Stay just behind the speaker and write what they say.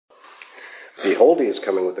Behold, he is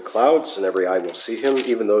coming with the clouds, and every eye will see him,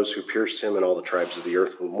 even those who pierced him, and all the tribes of the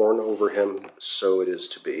earth will mourn over him. So it is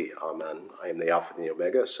to be. Amen. I am the Alpha and the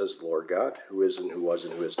Omega, says the Lord God, who is and who was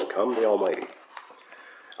and who is to come, the Almighty.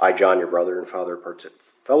 I, John, your brother and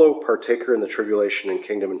fellow partaker in the tribulation and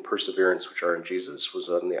kingdom and perseverance which are in Jesus, was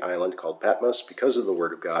on the island called Patmos because of the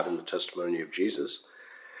word of God and the testimony of Jesus.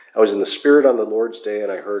 I was in the Spirit on the Lord's day,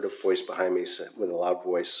 and I heard a voice behind me with a loud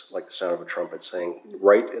voice like the sound of a trumpet saying,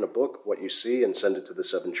 "Write in a book what you see and send it to the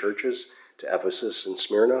 7 churches, to Ephesus and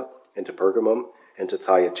Smyrna, and to Pergamum, and to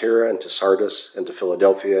Thyatira, and to Sardis, and to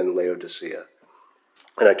Philadelphia and Laodicea."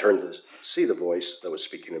 And I turned to see the voice that was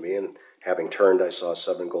speaking to me, and having turned, I saw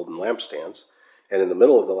 7 golden lampstands. And in the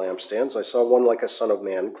middle of the lampstands, I saw one like a son of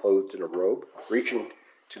man, clothed in a robe, reaching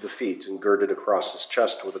to the feet and girded across his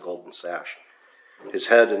chest with a golden sash. His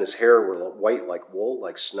head and his hair were white like wool,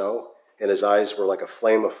 like snow, and his eyes were like a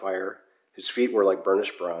flame of fire. His feet were like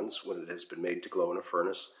burnished bronze, when it has been made to glow in a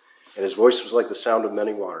furnace. And his voice was like the sound of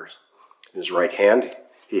many waters. In his right hand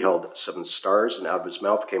he held 7 stars, and out of his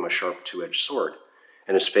mouth came a sharp 2-edged sword.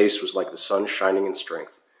 And his face was like the sun shining in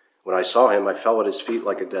strength. When I saw him, I fell at his feet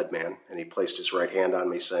like a dead man, and he placed his right hand on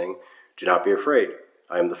me, saying, "Do not be afraid.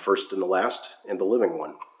 I am the first and the last, and the living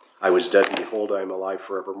one. I was dead, and behold, I am alive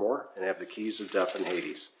forevermore, and have the keys of death and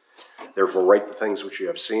Hades. Therefore write the things which you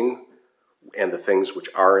have seen, and the things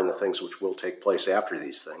which are, and the things which will take place after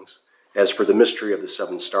these things. As for the mystery of the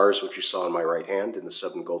 7 stars which you saw in my right hand, and the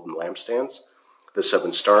 7 golden lampstands, the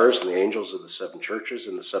 7 stars and the angels of the 7 churches,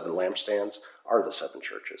 and the 7 lampstands are the 7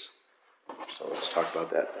 churches." So let's talk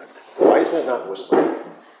about that. Why is that not whistling?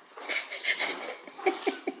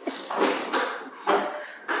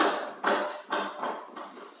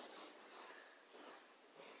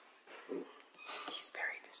 He's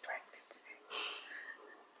very distracted today.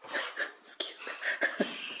 It's cute.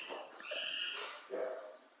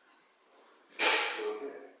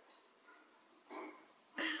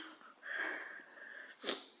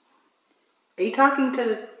 Are you talking to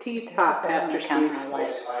the T-top, Pastor Steve?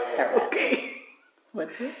 Start laughing. Okay.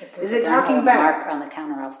 What's this? Is it talking back? Mark on the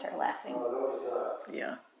counter, I'll start laughing.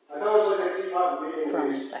 Yeah. I thought it was like a teapot meeting. For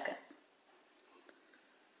only a second.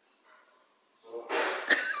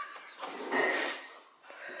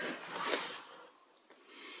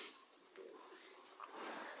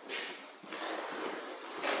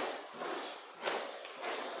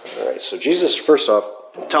 All right, so Jesus, first off,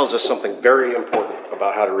 tells us something very important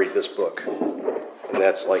about how to read this book. And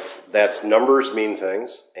that's numbers mean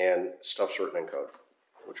things, and stuff's written in code,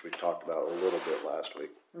 which we talked about a little bit last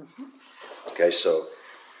week. Mm-hmm. Okay, so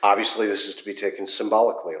obviously this is to be taken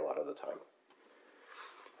symbolically a lot of the time.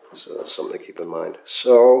 So that's something to keep in mind.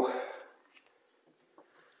 So,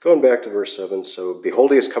 going back to verse 7, so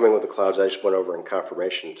behold, he is coming with the clouds. I just went over in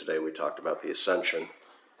confirmation today. We talked about the ascension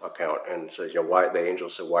account, and so why the angel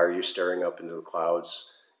said, "Why are you staring up into the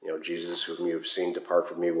clouds? Jesus, whom you have seen depart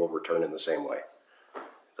from me, will return in the same way."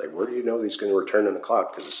 Like, where do you know he's going to return in a cloud?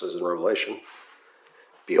 Because it says in Revelation,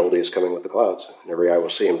 "Behold, he is coming with the clouds, and every eye will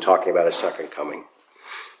see him," talking about his second coming.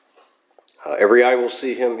 Every eye will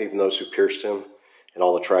see him, even those who pierced him, and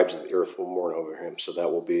all the tribes of the earth will mourn over him. So that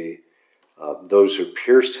will be those who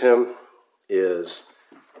pierced him is,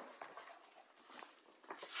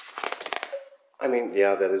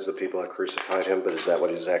 that is the people that crucified him, but is that what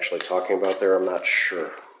he's actually talking about there? I'm not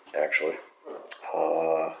sure, actually.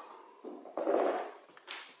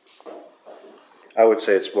 I would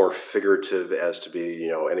say it's more figurative as to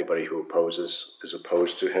be, anybody who is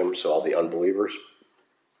opposed to him, so all the unbelievers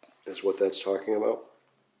is what that's talking about.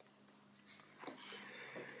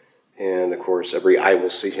 And, of course, every eye will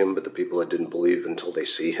see him, but the people that didn't believe until they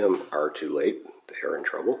see him are too late. They are in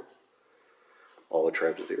trouble. All the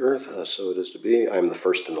tribes of the earth, so it is to be. I am the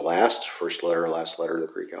first and the last, first letter, last letter of the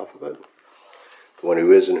Greek alphabet. The one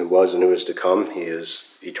who is and who was and who is to come, he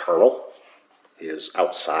is eternal. He is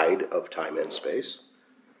outside of time and space.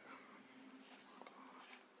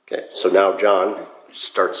 Okay, so now John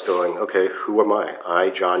starts going, okay, who am I? I,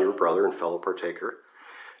 John, your brother and fellow partaker.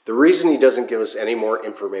 The reason he doesn't give us any more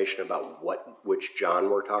information about which John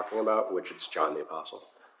we're talking about, which it's John the Apostle,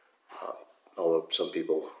 although some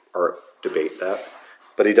people debate that,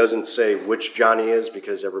 but he doesn't say which John he is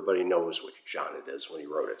because everybody knows which John it is when he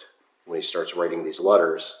wrote it. When he starts writing these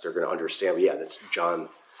letters, they're going to understand, that's John.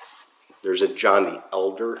 There's a John the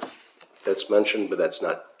Elder that's mentioned, but that's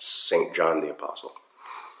not St. John the Apostle,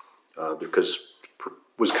 because it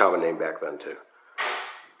was a common name back then too.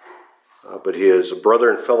 But he is a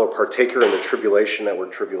brother and fellow partaker in the tribulation. That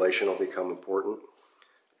word tribulation will become important.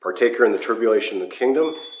 Partaker in the tribulation of the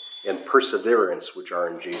kingdom and perseverance, which are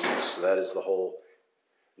in Jesus. So that is the whole,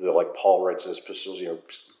 like Paul writes in his epistles,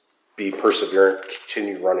 be perseverant,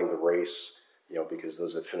 continue running the race, because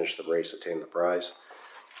those that finish the race attain the prize.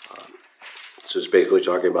 So it's basically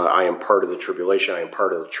talking about, I am part of the tribulation, I am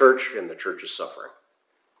part of the church, and the church is suffering,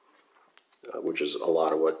 which is a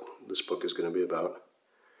lot of what this book is going to be about.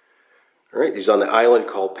 All right, he's on the island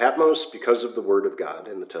called Patmos because of the word of God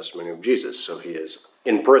and the testimony of Jesus. So he is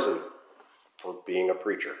in prison for being a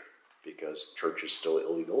preacher because church is still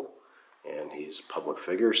illegal, and he's a public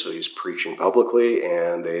figure, so he's preaching publicly,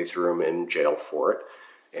 and they threw him in jail for it.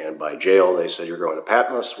 And by jail, they said, you're going to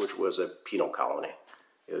Patmos, which was a penal colony.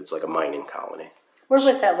 It's like a mining colony. Where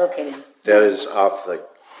was that located? That is off the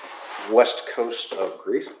west coast of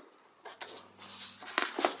Greece.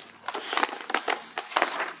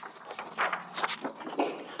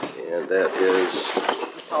 And that is...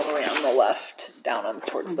 It's all the way on the left, down on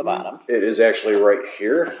towards the bottom. It is actually right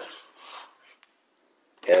here.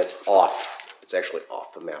 And it's off. It's actually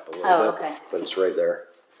off the map a little bit. Okay. But it's right there.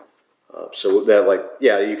 So that,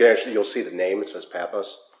 you can actually, you'll see the name. It says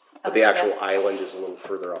Patmos. But the actual island is a little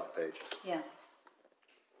further off the page. Yeah.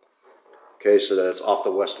 Okay, so that's off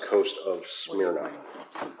the west coast of Smyrna.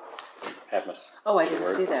 Patmos. Oh, I didn't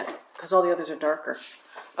see that, because all the others are darker.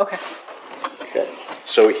 Okay. Okay.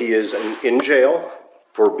 So he is in jail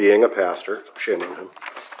for being a pastor. Shame on him.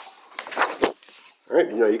 All right,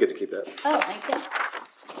 you get to keep that. Oh, thank you.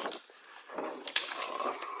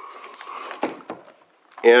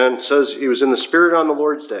 And it says he was in the Spirit on the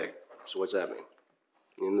Lord's day. So what's that mean?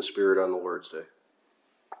 In the Spirit on the Lord's day.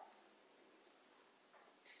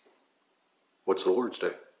 What's the Lord's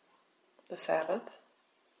day? The Sabbath.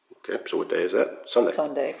 Okay, so what day is that? Sunday.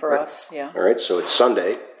 Sunday for us, yeah. All right, so it's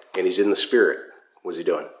Sunday, and he's in the Spirit. What's he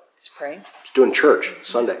doing? He's praying. He's doing church. It's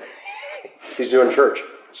Sunday. He's doing church.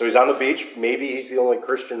 So he's on the beach. Maybe he's the only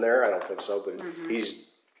Christian there. I don't think so, but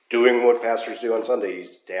he's doing what pastors do on Sunday.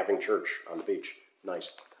 He's having church on the beach.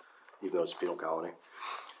 Nice, even though it's a penal colony.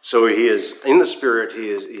 So he is in the Spirit.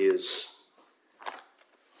 He is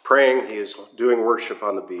praying. He is doing worship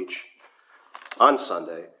on the beach on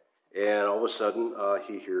Sunday. And all of a sudden,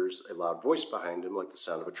 he hears a loud voice behind him, like the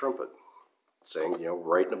sound of a trumpet, saying,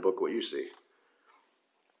 write in a book what you see.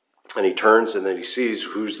 And he turns, and then he sees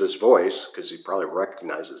who's this voice, because he probably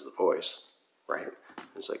recognizes the voice, right? And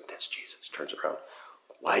it's like, that's Jesus. Turns around.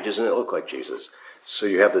 Why doesn't it look like Jesus? So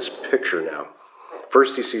you have this picture now.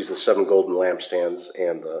 First, he sees the 7 golden lampstands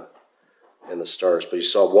and the stars, but he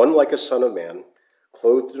saw one like a son of man,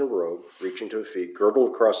 clothed in a robe, reaching to his feet,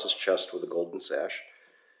 girdled across his chest with a golden sash.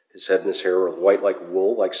 His head and his hair were white like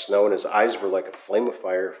wool, like snow, and his eyes were like a flame of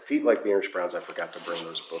fire, feet like beaver's browns. I forgot to bring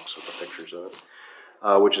those books with the pictures in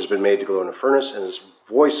it, which has been made to glow in a furnace, and his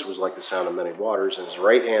voice was like the sound of many waters. In his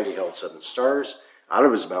right hand he held 7 stars. Out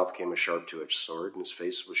of his mouth came a sharp 2-edged sword, and his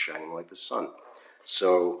face was shining like the sun.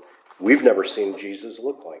 So we've never seen Jesus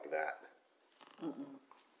look like that.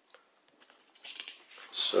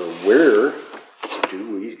 So where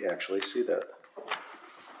do we actually see that?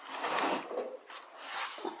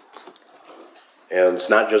 And it's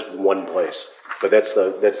not just one place, but that's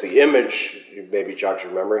the image, maybe jogs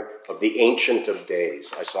your memory, of the Ancient of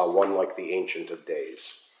Days. I saw one like the Ancient of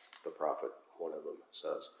Days, the prophet, one of them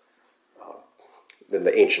says. Then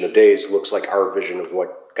the Ancient of Days looks like our vision of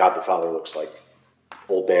what God the Father looks like.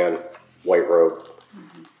 Old man, white robe,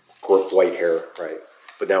 white hair, right?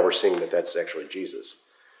 But now we're seeing that that's actually Jesus.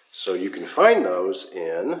 So you can find those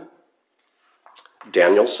in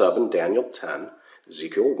Daniel 7, Daniel 10,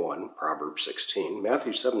 Ezekiel 1, Proverbs 16,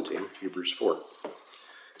 Matthew 17, Hebrews 4.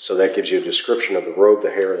 So that gives you a description of the robe,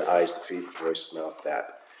 the hair, the eyes, the feet, the voice, the mouth,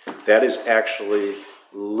 that is actually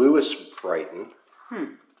Lewis Brighton.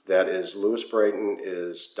 That is, Lewis Brighton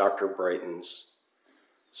is Dr. Brighton's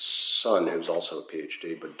son, who's also a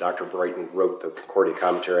PhD, but Dr. Brighton wrote the Concordia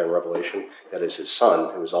Commentary on Revelation. That is his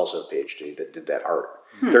son, who is also a PhD, that did that art.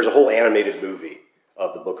 There's a whole animated movie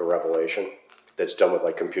of the Book of Revelation that's done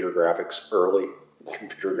with computer graphics, early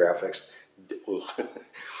computer graphics,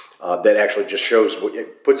 that actually just shows,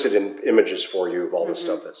 it puts it in images for you of all the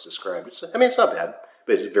stuff that's described. It's not bad,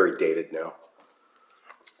 but it's very dated now.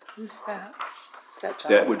 Who's that? Is that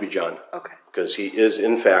John? That would be John. Okay. Because he is,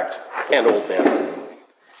 in fact, an old man.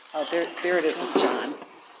 Oh, there it is with John.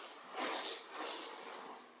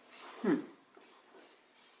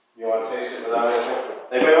 You want to taste it without anything?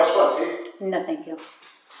 Anybody else want tea? No, thank you.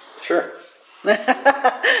 Sure. Do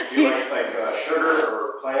you like sugar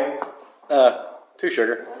or plain? 2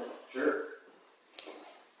 sugar. Sure.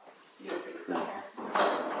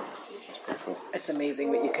 It's amazing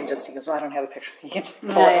what you can just, he goes, I don't have a picture. You can just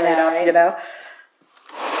pull I it right know, up, right?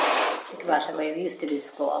 Think about the way we used to do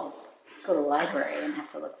school. Go to the library and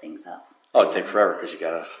have to look things up. Oh, it'd take forever because you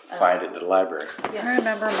gotta find it in the library. I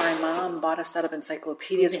remember my mom bought a set of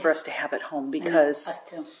encyclopedias for us to have at home because, Us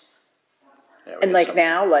too. Yeah, we and did like something.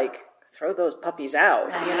 now, like throw those puppies out,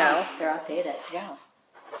 I you know? They're outdated. Yeah.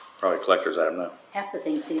 Probably collector's item now. Half the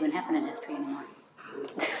things didn't even happen in history anymore.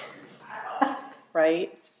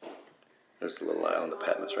 Right? There's the little island of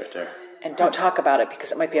Patmos right there. And don't talk about it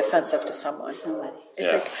because it might be offensive to someone. Somebody. It's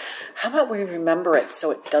Yeah. like, how about we remember it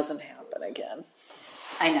so it doesn't happen again?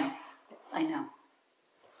 I know.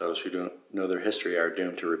 Those who don't know their history are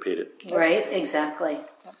doomed to repeat it. Right? Exactly.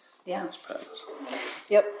 Yeah. Patmos.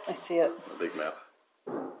 Yep, I see it. A big map.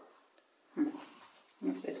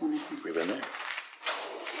 If there's one in here. We've been there.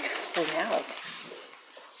 We have.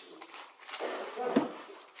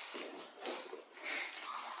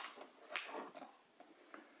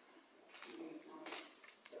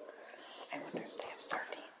 I wonder if they have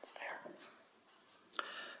sardines there.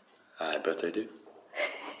 I bet they do.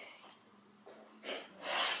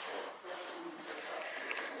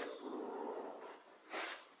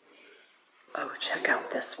 Oh, check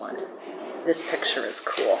out this one. This picture is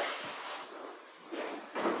cool.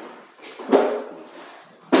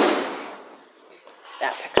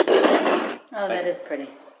 That picture is cool. Oh, that is pretty.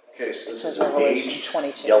 Okay, so this Says is an Revelation aged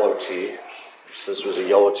 22. yellow tea. It says it was a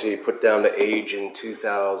yellow tea put down to age in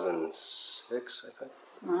 2006, I think.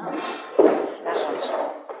 Wow. That one's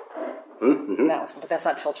cool. That one's cool, but that's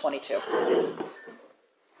not till 22.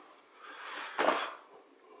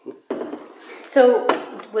 So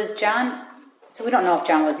was John? So we don't know if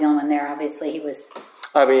John was the only one there. Obviously, he was.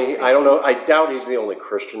 I mean, I don't know. I doubt he's the only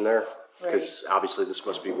Christian there, because obviously this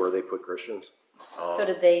must be where they put Christians. So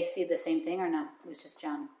did they see the same thing or no? It was just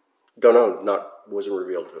John. Don't know. Wasn't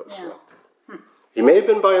revealed to us. Yeah. So. He may have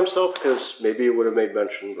been by himself because maybe it would have made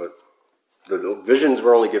mention, but the visions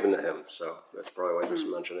were only given to him, so that's probably why he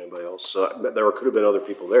doesn't mention anybody else. So but there could have been other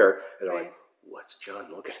people there, and they're like, "What's John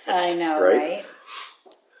looking at?" I know, right?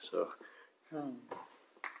 So,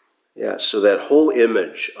 yeah. So that whole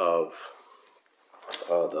image of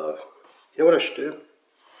the, you know what I should do?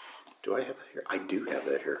 Do I have that here? I do have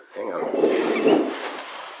that here. Hang on.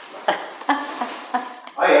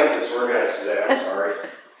 I am disorganized today. I'm sorry.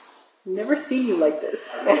 Never seen you like this.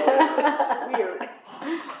 It's weird.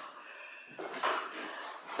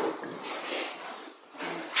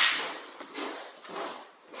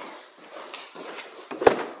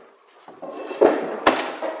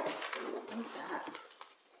 What's that?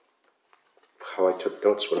 How I took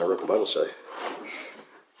notes when I wrote the Bible study.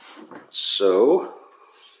 So,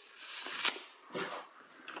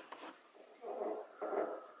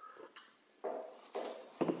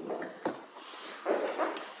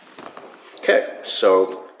 okay,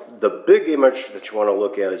 so the big image that you want to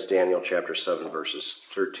look at is Daniel chapter 7, verses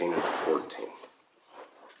 13 and 14.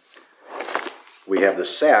 We have the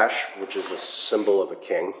sash, which is a symbol of a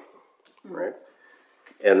king, right?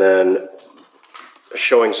 And then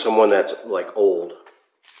showing someone that's like old,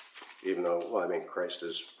 even though, well, I mean, Christ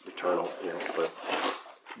is eternal, you know, but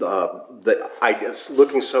the idea is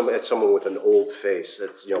looking at someone with an old face,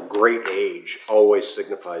 that's, you know, great age always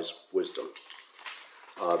signifies wisdom.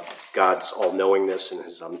 God's all-knowingness and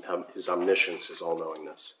his omniscience, his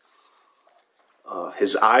all-knowingness.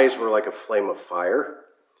 His eyes were like a flame of fire.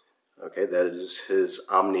 Okay, that is his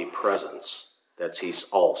omnipresence. That's he's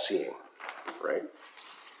all-seeing, right?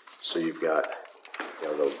 So you've got, you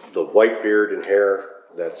know, the white beard and hair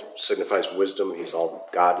that signifies wisdom.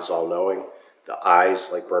 God is all-knowing. The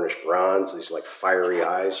eyes like burnished bronze. These like fiery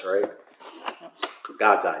eyes, right?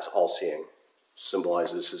 God's eyes, all-seeing,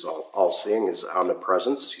 symbolizes his all-seeing, his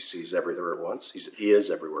omnipresence. He sees everywhere at once. He is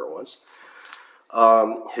everywhere at once.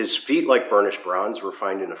 His feet like burnished bronze,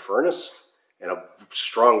 refined in a furnace, and a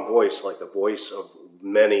strong voice like the voice of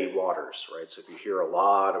many waters, right? So if you hear a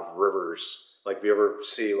lot of rivers, like if you ever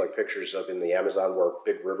see like pictures of in the Amazon where a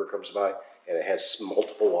big river comes by and it has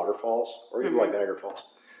multiple waterfalls, or even like Niagara Falls,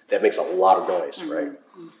 that makes a lot of noise, right?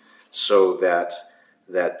 So that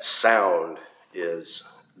sound is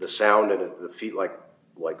the sound, and the feet like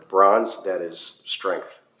bronze, that is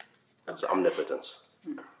strength. That's omnipotence.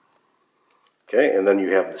 Okay, and then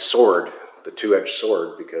you have the sword, the two-edged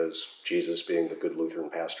sword, because Jesus, being the good Lutheran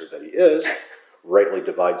pastor that he is, rightly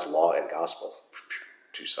divides law and gospel.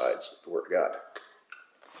 Two sides of the Word of God.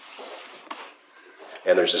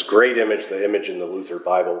 And there's this great image, the image in the Luther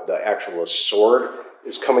Bible, the actual sword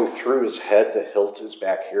is coming through his head, the hilt is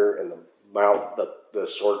back here, and the mouth, the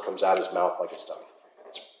sword comes out his mouth like his tongue.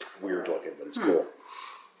 It's weird looking, but it's cool.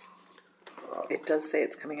 It does say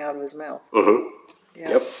it's coming out of his mouth. Mm-hmm. Yeah.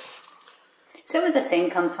 Yep. So where the saying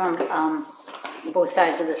comes from, both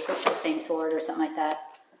sides of the same sword or something like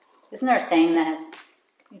that. Isn't there a saying that has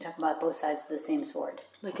You talk about both sides of the same sword.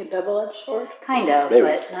 Like a double-edged sword? Kind of, Maybe.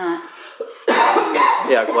 but not.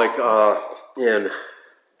 Yeah, like in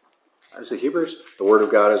as the Hebrews, the Word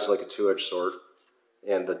of God is like a two-edged sword.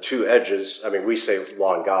 And the two edges, I mean, we say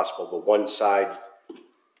law and gospel, but one side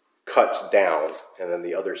cuts down and then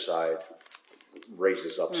the other side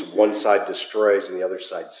raises up. So one side destroys and the other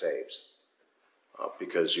side saves.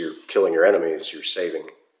 Because you're killing your enemies, you're saving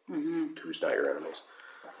who's not your enemies.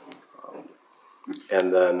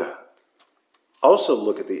 And then also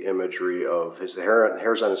look at the imagery of the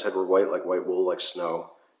hairs on his head were white like white wool, like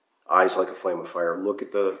snow, eyes like a flame of fire. Look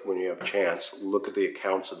at when you have a chance, look at the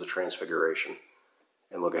accounts of the transfiguration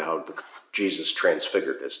and look at how Jesus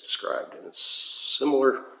transfigured is described. And it's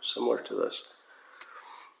similar to this.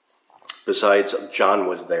 Besides, John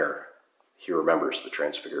was there. He remembers the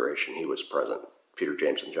transfiguration. He was present, Peter,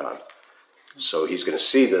 James, and John. So he's going to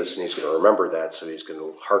see this, and he's going to remember that, so he's going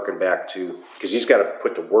to hearken back to, because he's got to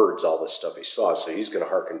put to words all this stuff he saw, so he's going to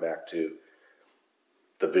hearken back to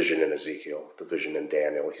the vision in Ezekiel, the vision in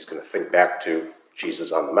Daniel. He's going to think back to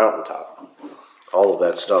Jesus on the mountaintop. All of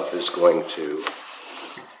that stuff is going to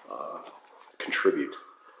contribute.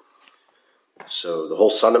 So the whole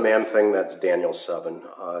Son of Man thing, that's Daniel 7.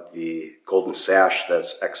 The golden sash,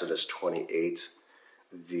 that's Exodus 28.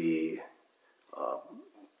 The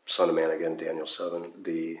Son of Man, again, Daniel 7.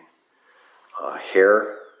 The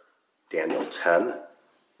hair, Daniel 10.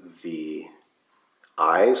 The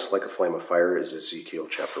eyes, like a flame of fire, is Ezekiel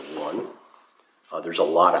chapter 1. There's a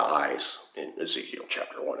lot of eyes in Ezekiel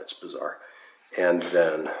chapter 1. It's bizarre. And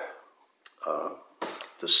then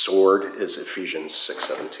the sword is Ephesians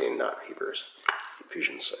 6:17, not Hebrews.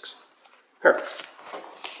 Ephesians 6. Here.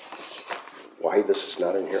 Why this is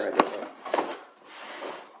not in here, I don't know.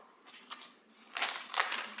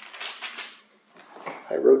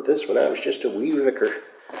 I wrote this when I was just a wee vicar.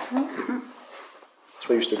 That's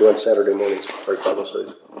what I used to do on Saturday mornings, right Bible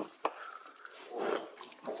studies.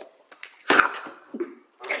 Hot.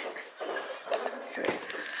 Okay.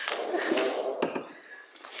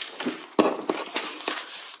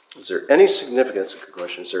 Is there any significance? Good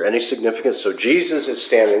question. Is there any significance? So Jesus is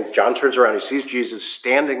standing. John turns around. He sees Jesus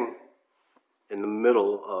standing in the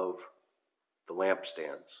middle of the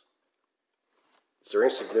lampstands. Is there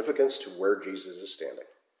any significance to where Jesus is standing?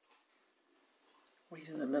 Well, he's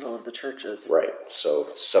in the middle of the churches. Right. So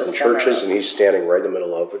 7 churches, and he's standing right in the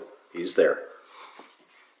middle of it. He's there.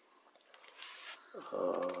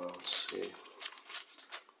 Let's see.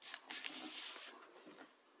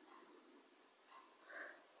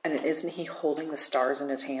 And isn't he holding the stars in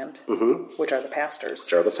his hand? Mm-hmm. Which are the pastors.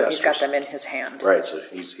 Which are the So he's pastors. got them in his hand. Right. So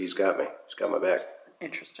he's got me. He's got my back.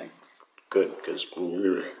 Interesting. Good, because...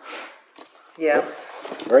 Yeah.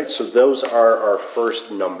 All right, so those are our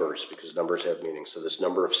first numbers, because numbers have meaning. So this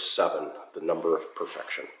number of 7, the number of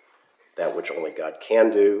perfection, that which only God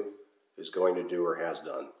can do, is going to do, or has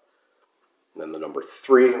done. And then the number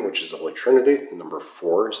 3, which is the Holy Trinity. Number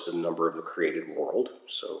 4 is the number of the created world.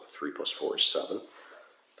 So 3 plus 4 is 7.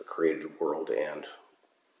 The created world and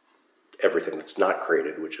everything that's not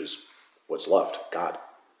created, which is what's left, God.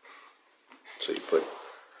 So you put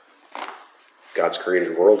God's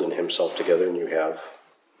created world and himself together, and you have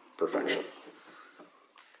perfection.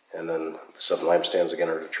 And then the 7 lampstands again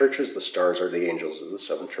are the churches. The stars are the angels of the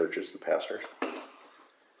 7 churches, the pastors.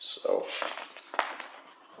 So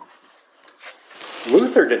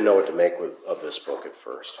Luther didn't know what to make of this book at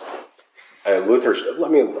first.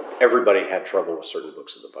 Everybody had trouble with certain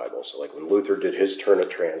books of the Bible. So like when Luther did his turn of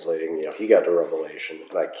translating, he got to Revelation,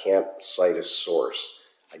 and I can't cite a source.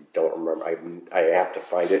 I don't remember. I have to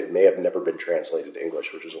find it. It may have never been translated to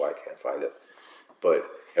English, which is why I can't find it. But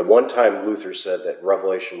at one time, Luther said that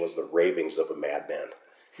Revelation was the ravings of a madman.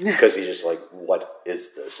 Because he's just like, what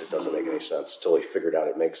is this? It doesn't make any sense. Until he figured out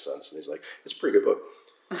it makes sense. And he's like, it's a pretty good book.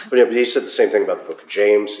 But he said the same thing about the book of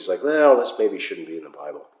James. He's like, well, this maybe shouldn't be in the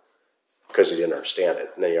Bible. Because he didn't understand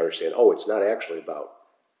it. And then you understand, it's not actually about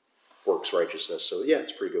works righteousness. So yeah,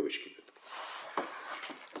 it's pretty good. We should keep it.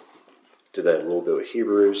 Did that a little bit with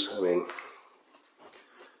Hebrews.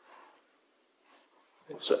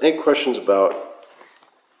 So any questions about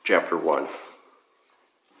chapter 1?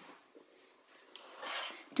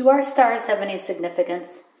 Do our stars have any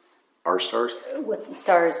significance? Our stars? With the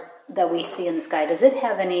stars that we see in the sky, does it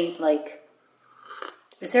have any,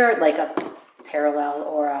 is there a parallel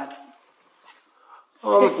or a...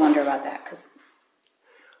 I just wonder about that, because...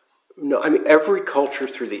 No, every culture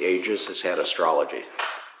through the ages has had astrology.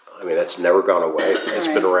 That's never gone away. It's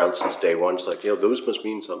been around since day one. It's like, those must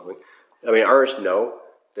mean something. Ours, no,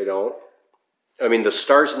 they don't. The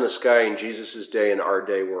stars in the sky in Jesus' day and our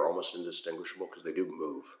day were almost indistinguishable because they do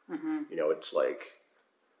move. Mm-hmm. It's like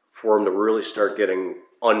for them to really start getting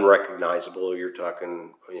unrecognizable, you're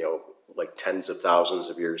talking, like tens of thousands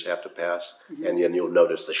of years have to pass, and then you'll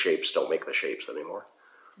notice the shapes don't make the shapes anymore.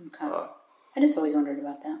 Okay. I just always wondered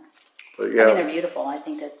about that. But I mean, they're beautiful. I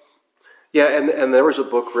think it's... Yeah, and there was a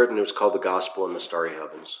book written, it was called The Gospel in the Starry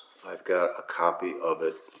Heavens. I've got a copy of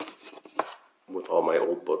it with all my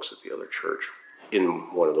old books at the other church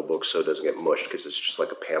in one of the books so it doesn't get mushed because it's just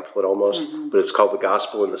like a pamphlet almost. But it's called The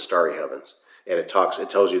Gospel in the Starry Heavens. And it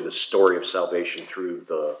tells you the story of salvation through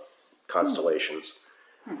the constellations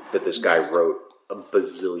that this guy wrote a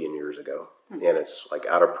bazillion years ago. And it's like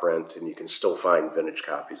out of print, and you can still find vintage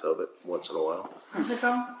copies of it once in a while. What's it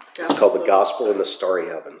called? It's called The Gospel in the Starry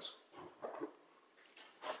Heavens.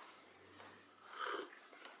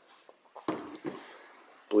 I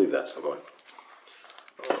believe that's the one.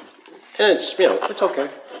 And it's, it's okay.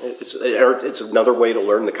 It's another way to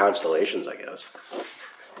learn the constellations, I guess.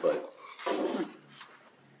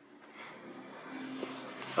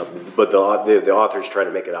 But the author's trying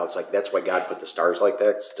to make it out. It's like, that's why God put the stars like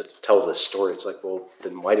that. It's to tell this story. It's like, well,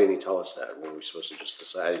 then why didn't he tell us that? Were we supposed to just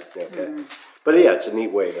decide? Okay. But yeah, it's a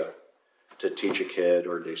neat way to teach a kid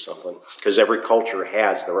or do something. Because every culture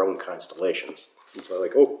has their own constellations. It's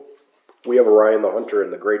like, we have Orion the Hunter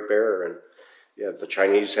and the Great Bear, and the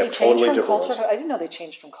Chinese have totally different ones. I didn't know they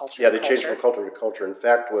changed from culture to culture. Yeah, they changed from culture to culture. In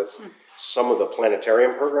fact, with some of the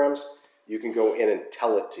planetarium programs, you can go in and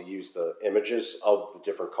tell it to use the images of the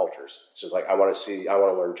different cultures. So it's like, I want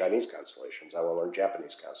to learn Chinese constellations. I want to learn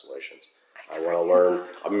Japanese constellations. I want to learn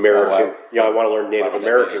American, I want to learn Native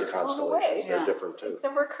American constellations. They're different too. It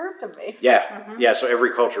never occurred to me. Yeah, so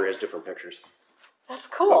every culture has different pictures. That's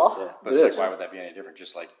cool. Yeah. But it's like, why would that be any different?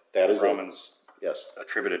 Just like that is Romans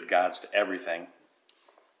attributed gods to everything.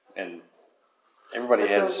 And everybody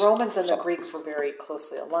has... The Romans and the Greeks were very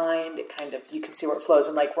closely aligned. It kind of, you can see where it flows.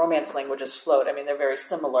 And like Romance languages float. I mean, they're very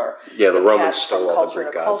similar. Yeah, the Romans stole all the culture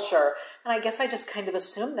Greek to gods. culture. And I guess I just kind of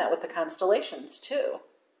assumed that with the constellations too.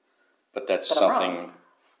 But that's something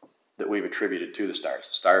that we've attributed to the stars.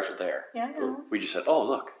 The stars are there. Yeah, I know. We just said, oh,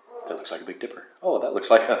 look, that looks like a Big Dipper. Oh, that looks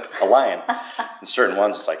like a lion. And certain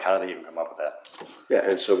ones, it's like, how did they even come up with that? Yeah,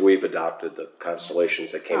 and so we've adopted the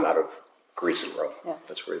constellations that came out of Greece and Rome. Yeah.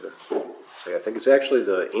 That's where I think it's actually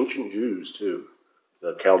the ancient Jews, too.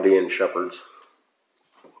 The Chaldean shepherds.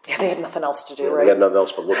 Yeah, they had nothing else to do, They right? had nothing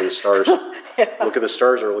else but look at the stars. Look at the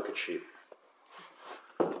stars or look at sheep.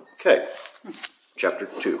 Okay, chapter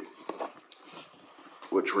 2.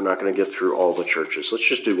 Which we're not going to get through all the churches. Let's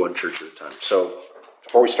just do one church at a time. So,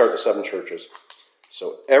 before we start the 7 churches,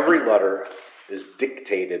 so every letter is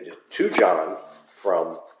dictated to John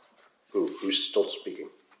from who? Who's still speaking?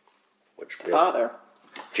 Which Father.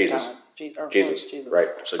 Jesus. Jesus. Right.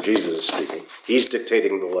 So Jesus is speaking. He's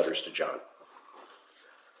dictating the letters to John.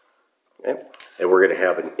 Okay. And we're going to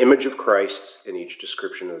have an image of Christ in each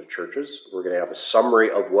description of the churches. We're going to have a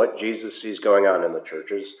summary of what Jesus sees going on in the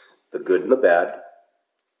churches, the good and the bad, a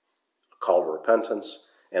call to repentance,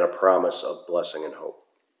 and a promise of blessing and hope.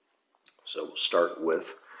 So we'll start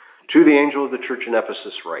with, to the angel of the church in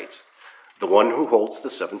Ephesus write, the one who holds the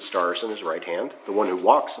 7 stars in his right hand, the one who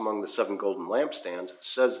walks among the 7 golden lampstands,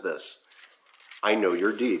 says this, I know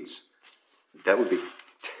your deeds. That would be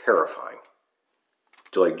terrifying.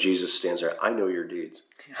 To like Jesus stands there, I know your deeds.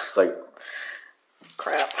 It's like,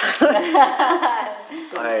 Crap.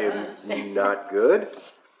 I'm not good.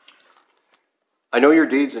 I know your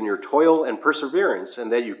deeds and your toil and perseverance,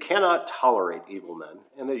 and that you cannot tolerate evil men,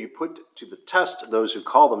 and that you put to the test those who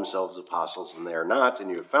call themselves apostles, and they are not, and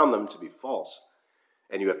you have found them to be false.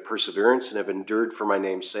 And you have perseverance and have endured for my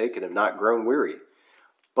name's sake, and have not grown weary.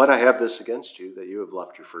 But I have this against you, that you have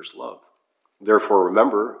left your first love. Therefore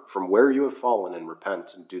remember from where you have fallen, and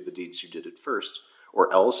repent, and do the deeds you did at first,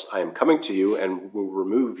 or else I am coming to you, and will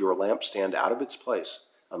remove your lampstand out of its place,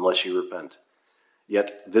 unless you repent.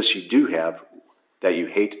 Yet this you do have, that you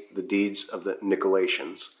hate the deeds of the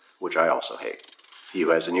Nicolaitans, which I also hate. He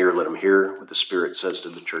who has an ear, let him hear what the Spirit says to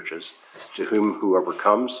the churches. To whom whoever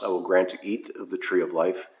comes, I will grant to eat of the tree of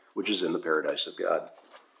life, which is in the paradise of God.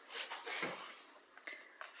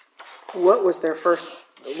 What was their first,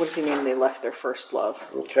 what does he mean they left their first love?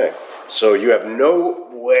 Okay, so you have no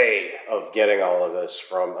way of getting all of this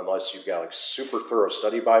from, unless you've got like super thorough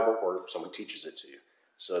study Bible or someone teaches it to you.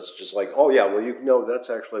 So it's just like, oh yeah, well, you know,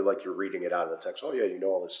 that's actually like you're reading it out of the text. Oh yeah, you know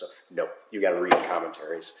all this stuff. No, you got to read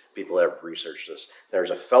commentaries. People that have researched this.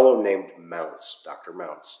 There's a fellow named Mounts, Dr.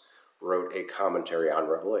 Mounts, wrote a commentary on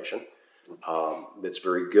Revelation. That's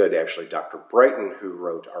very good, actually. Dr. Brighton, who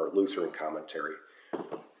wrote our Lutheran commentary,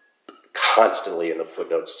 constantly in the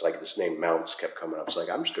footnotes, it's like this name Mounts kept coming up. It's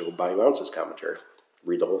like, I'm just going to go buy Mounts' commentary,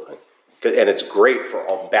 read the whole thing. And it's great for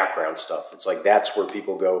all background stuff. It's like that's where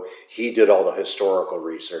people go, he did all the historical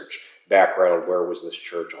research, background, where was this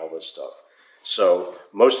church, all this stuff. So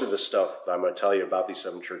most of the stuff I'm going to tell you about these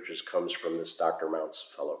 7 churches comes from this Dr.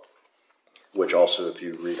 Mounts fellow, which also, if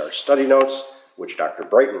you read our study notes, which Dr.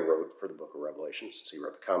 Brighton wrote for the book of Revelation, since he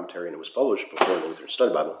wrote the commentary and it was published before the Lutheran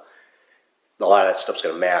Study Bible, a lot of that stuff's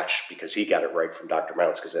going to match because he got it right from Dr.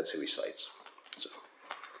 Mounts because that's who he cites. So,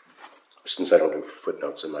 since I don't do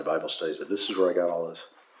footnotes in my Bible studies, this is where I got all this.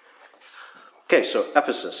 Okay, so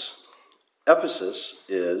Ephesus. Ephesus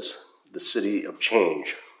is the city of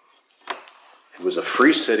change. It was a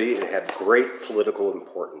free city and it had great political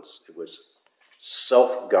importance. It was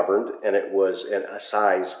self-governed and it was an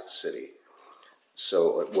assize city.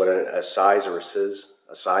 So what an assize or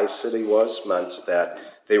assize city was meant that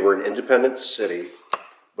they were an independent city,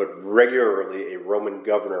 but regularly a Roman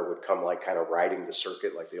governor would come like kind of riding the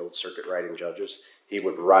circuit, like the old circuit riding judges. He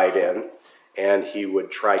would ride in and he would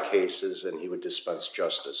try cases and he would dispense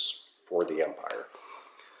justice for the empire.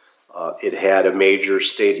 It had a major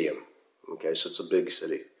stadium. Okay, so it's a big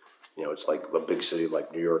city. You know, it's like a big city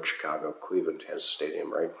like New York, Chicago, Cleveland has a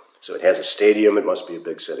stadium, right? So it has a stadium, it must be a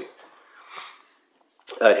big city.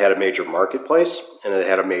 It had a major marketplace, and it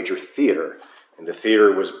had a major theater. And the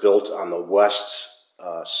theater was built on the west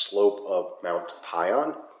slope of Mount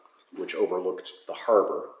Pion, which overlooked the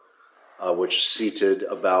harbor, which seated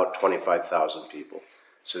about 25,000 people.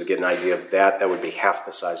 So to get an idea of that, that would be half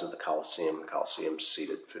the size of the Colosseum. The Colosseum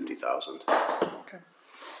seated 50,000.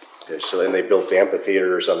 Okay, so and they built the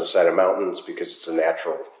amphitheaters on the side of mountains because it's a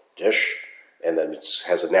natural dish, and then it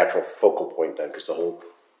has a natural focal point then because the whole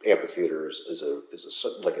amphitheater is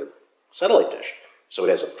like a satellite dish. So it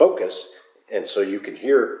has a focus, and so you can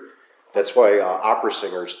hear. That's why opera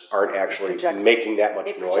singers aren't actually making that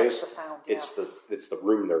much noise. The sound, yeah. It's the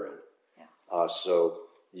room they're in. Yeah. So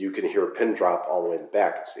you can hear a pin drop all the way in the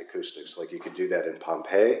back. It's the acoustics. Like you could do that in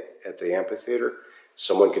Pompeii at the amphitheater.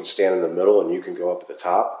 Someone can stand in the middle and you can go up at the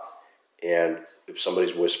top. And if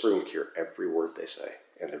somebody's whispering, you can hear every word they say.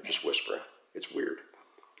 And they're just whispering. It's weird.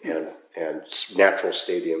 And natural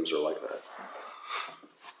stadiums are like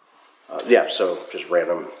that. So just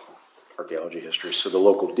random archaeology history. So the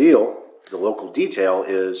local detail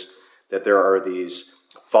is that there are these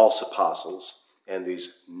false apostles and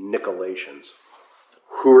these Nicolaitans.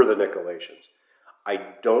 Who are the Nicolaitans? I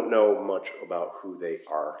don't know much about who they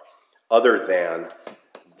are, other than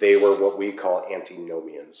they were what we call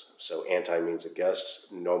antinomians. So anti means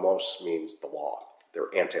against, nomos means the law.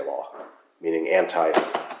 They're anti-law, meaning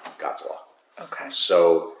anti-God's law. Okay.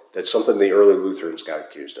 So that's something the early Lutherans got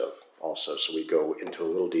accused of also. So we go into a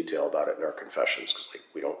little detail about it in our confessions because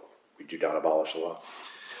we do not abolish the law.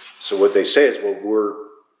 So what they say is, well,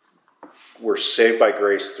 we're saved by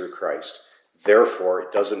grace through Christ. Therefore,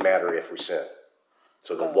 it doesn't matter if we sin.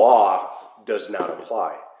 So the law does not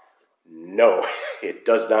apply. No, it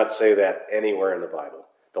does not say that anywhere in the Bible.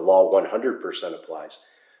 The law 100% applies.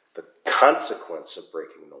 The consequence of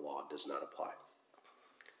breaking the law does not apply.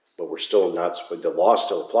 But we're still not, the law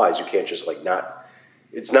still applies. You can't just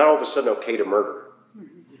it's not all of a sudden okay to murder.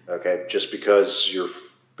 Okay, just because your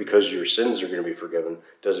sins are going to be forgiven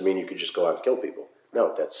doesn't mean you can just go out and kill people.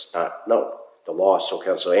 No, the law still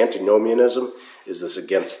counts. So antinomianism is this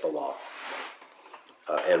against the law.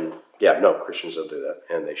 Christians don't do that,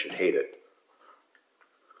 and they should hate it.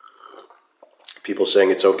 People saying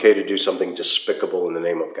it's okay to do something despicable in the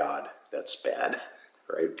name of God, that's bad,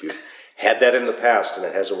 right? We've had that in the past, and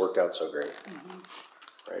it hasn't worked out so great,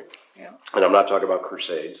 right? Yeah. And I'm not talking about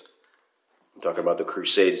crusades. I'm talking about the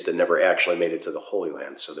crusades that never actually made it to the Holy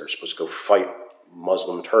Land, so they're supposed to go fight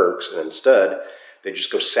Muslim Turks, and instead they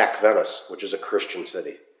just go sack Venice, which is a Christian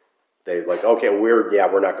city. They're like, okay, we're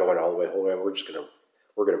not going all the way to the Holy Land.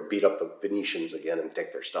 We're gonna beat up the Venetians again and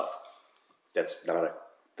take their stuff. That's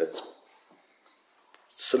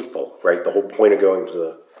sinful, right? The whole point of going to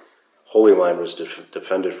the Holy Land was to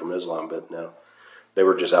defend it from Islam, but no, they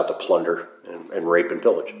were just out to plunder and rape and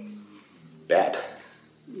pillage. Bad.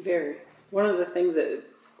 Very. One of the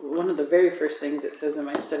very first things it says in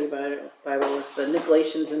my study Bible is the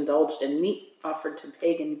Nicolaitans indulged in meat offered to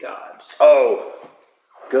pagan gods. Oh,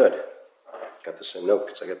 good. Got the same note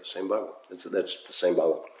because I got the same Bible. That's the same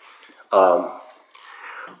Bible.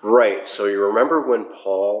 Right. So you remember when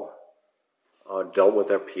Paul dealt with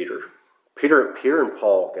that Peter? Peter and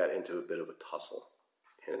Paul got into a bit of a tussle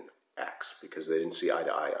in Acts because they didn't see eye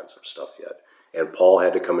to eye on some stuff yet, and Paul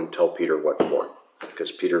had to come and tell Peter what for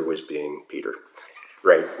because Peter was being Peter,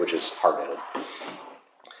 right? Which is hard-headed.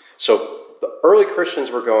 So the early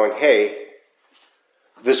Christians were going, hey,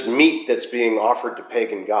 this meat that's being offered to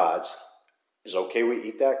pagan gods, is okay we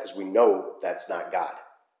eat that because we know that's not God.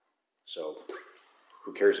 So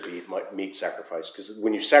who cares if we eat meat sacrifice? Because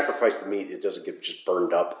when you sacrifice the meat, it doesn't get just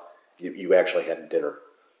burned up. You actually had dinner.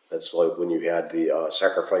 That's like when you had the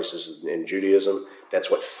sacrifices in Judaism. That's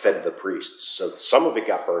what fed the priests. So some of it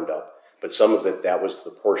got burned up, but some of it, that was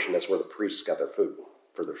the portion. That's where the priests got their food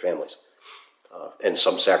for their families. And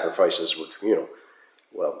some sacrifices with,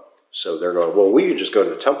 so they're going, well, we could just go to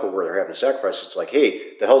the temple where they're having a sacrifice. It's like,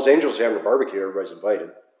 hey, the Hell's Angels are having a barbecue. Everybody's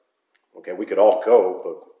invited. Okay, we could all go,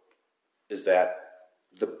 but is that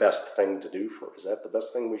the best thing to do? Is that the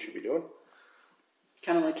best thing we should be doing?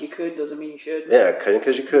 Kind of like you could, doesn't mean you should. Yeah,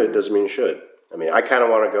 because you could doesn't mean you should. I mean, I kind of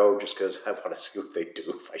want to go just because I want to see what they do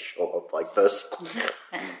if I show up like this.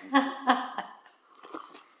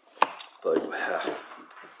 But,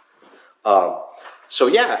 so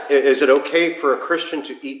yeah, is it okay for a Christian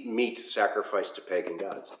to eat meat sacrificed to pagan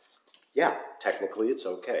gods? Yeah, technically it's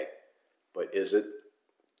okay. But is it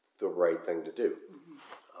the right thing to do?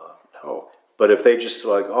 No. But if they just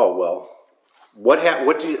like, oh, well, what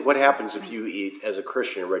happens if you eat, as a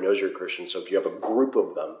Christian, everybody knows you're a Christian, so if you have a group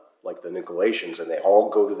of them, like the Nicolaitans, and they all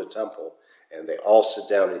go to the temple, and they all sit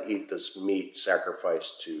down and eat this meat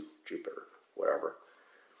sacrificed to Jupiter, whatever.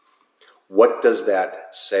 What does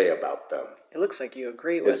that say about them? It looks like you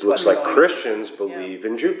agree with It looks like Christians believe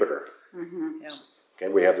in Jupiter. Mm-hmm. Yeah. Okay,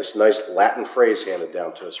 we have this nice Latin phrase handed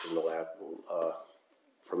down to us from the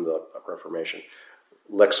Reformation.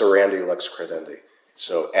 Lex orandi, lex credendi.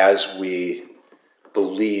 So as we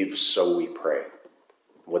believe, so we pray.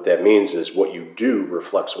 What that means is what you do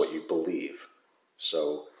reflects what you believe.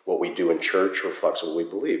 So what we do in church reflects what we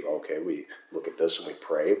believe. Okay, we look at this and we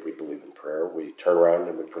pray. We believe in prayer. We turn around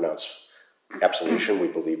and we pronounce absolution. We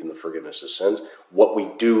believe in the forgiveness of sins. What we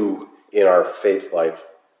do in our faith life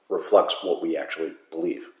reflects what we actually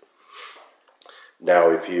believe. Now,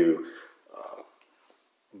 if you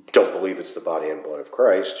don't believe it's the body and blood of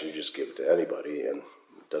Christ, you just give it to anybody, and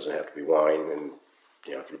it doesn't have to be wine, and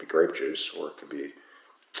it could be grape juice, or it could be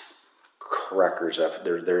crackers.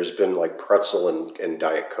 There's been like pretzel and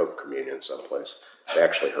Diet Coke communion someplace. I've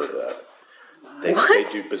actually heard of that. They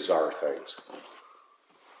do bizarre things.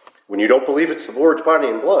 When you don't believe it's the Lord's body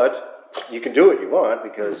and blood, you can do what you want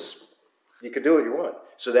because you can do what you want.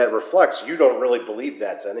 So that reflects you don't really believe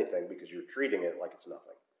that's anything because you're treating it like it's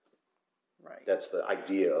nothing. Right. That's the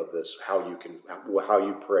idea of this. How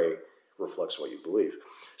you pray reflects what you believe.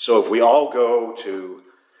 So if we all go to,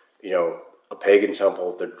 a pagan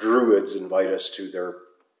temple, the Druids invite us to their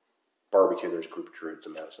barbecue. There's a group of Druids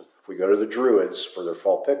in Madison. If we go to the Druids for their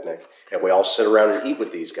fall picnic and we all sit around and eat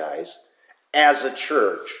with these guys as a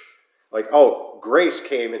church, like, oh, Grace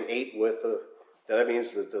came and ate with that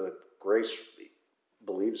means that the Grace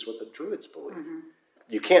believes what the Druids believe. Mm-hmm.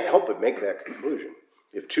 You can't help but make that conclusion.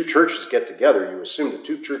 If two churches get together, you assume the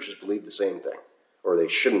two churches believe the same thing, or they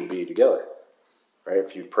shouldn't be together. Right?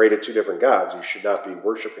 If you pray to two different gods, you should not be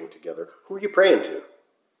worshiping together. Who are you praying to?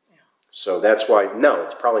 Yeah. So that's why, no,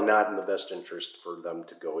 it's probably not in the best interest for them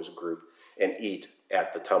to go as a group and eat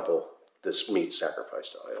at the temple this meat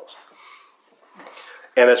sacrificed to idols.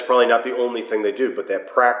 And that's probably not the only thing they do, but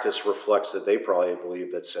that practice reflects that they probably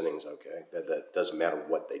believe that sinning's okay, that doesn't matter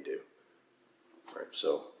what they do. Right?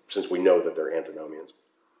 So, since we know that they're antinomians.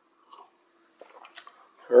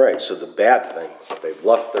 All right, so the bad thing, they've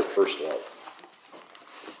left their first love.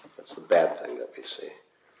 That's the bad thing that we see.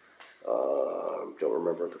 Don't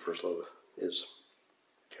remember what the first love is.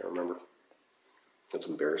 Can't remember. That's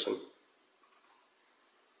embarrassing.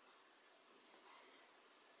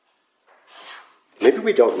 Maybe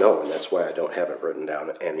we don't know, and that's why I don't have it written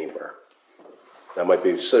down anywhere. That might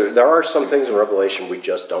be. So there are some things in Revelation we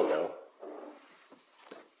just don't know.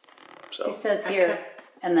 So it says here,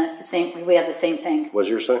 and we had the same thing. What's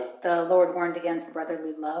yours saying? The Lord warned against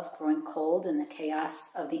brotherly love growing cold in the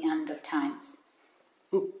chaos of the end of times.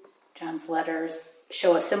 John's letters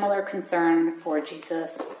show a similar concern for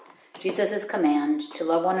Jesus' command to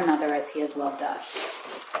love one another as he has loved us.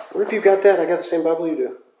 What if you got that? I got the same Bible you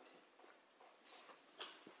do.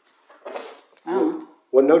 Oh.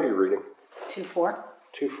 What note are you reading? 2:4.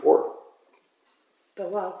 2:4. The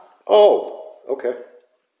love. Oh, okay.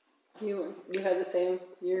 You had the same.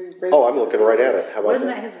 I'm looking right at it. How about Wasn't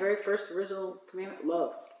that his very first original commandment?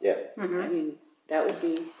 Love. Yeah. Mm-hmm. I mean, that would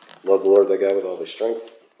be. Love the Lord thy God with all thy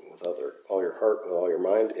strength, with all your heart, with all your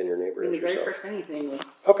mind, and your neighbor as yourself. The very first anything was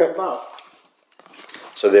love.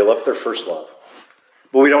 So they left their first love.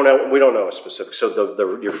 But we don't know a specific. So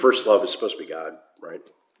your first love is supposed to be God, right?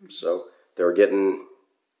 Mm-hmm. So they were getting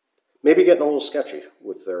a little sketchy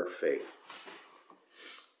with their faith.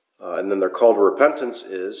 And then their call to repentance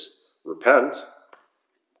is repent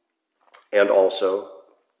and also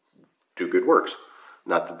do good works.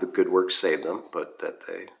 Not that the good works save them, but that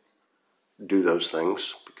they do those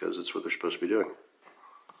things because it's what they're supposed to be doing.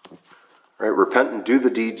 All right, repent and do the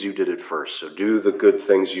deeds you did at first. So do the good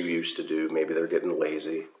things you used to do. Maybe they're getting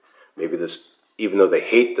lazy. Maybe this, even though they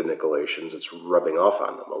hate the Nicolaitans, it's rubbing off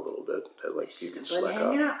on them a little bit. That, like, you can slack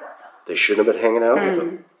off. They shouldn't have been hanging out with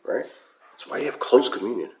them, right? That's why you have close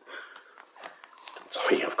communion. That's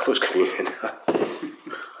why you have close communion.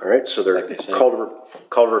 All right, so they're called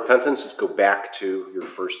to repentance is go back to your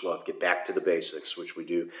first love, get back to the basics, which we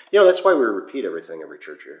do. You know, that's why we repeat everything every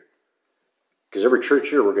church year. Because every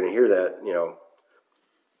church year we're going to hear that, you know,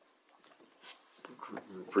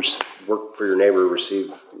 work for your neighbor,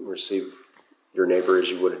 receive your neighbor as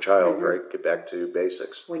you would a child, right? Get back to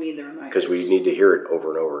basics. We need the reminders. Because we need to hear it over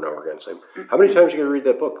and over and over again. Say, how many times are you going to read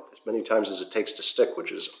that book? As many times as it takes to stick,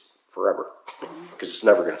 which is forever. Because it's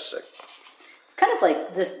never going to stick. It's kind of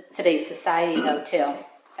like this today's society, though, too,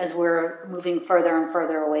 as we're moving further and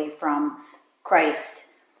further away from Christ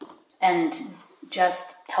and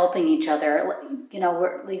just helping each other. You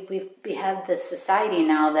know, we have this society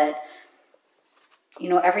now that, you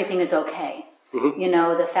know, everything is okay. Mm-hmm. You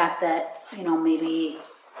know, the fact that, you know, maybe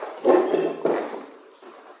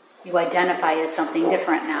you identify as something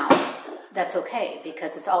different now, that's okay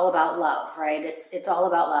because it's all about love, right? It's all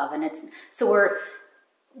about love, and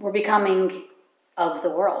we're becoming of the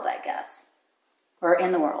world, I guess, or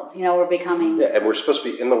in the world. You know, we're becoming. Yeah, and we're supposed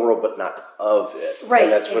to be in the world, but not of it. Right.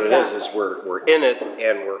 And that's what exactly. it is we're in it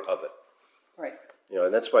and we're of it. Right. You know,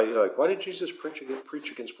 and that's why you're like, why did Jesus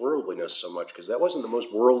preach against worldliness so much? Because that wasn't the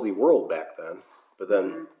most worldly world back then. But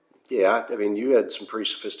then, yeah, I mean, you had some pretty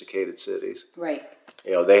sophisticated cities. Right.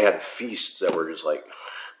 You know, they had feasts that were just like,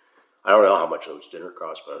 I don't know how much those dinner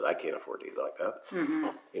cost, but I can't afford to eat like that. Mm-hmm.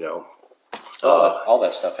 You know. All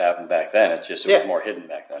that stuff happened back then. It was more hidden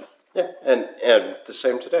back then. Yeah, and the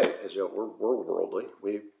same today. Is, you know, we're worldly.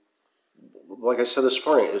 We, like I said this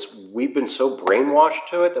morning, we've been so brainwashed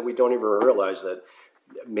to it that we don't even realize that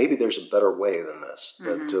maybe there's a better way than this,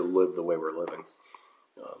 to live the way we're living.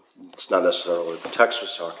 It's not necessarily what the text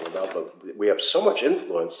was talking about, but we have so much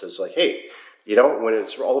influence. It's like, hey, you know, when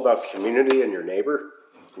it's all about community and your neighbor,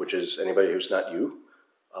 which is anybody who's not you,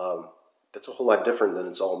 that's a whole lot different than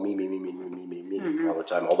it's all me all the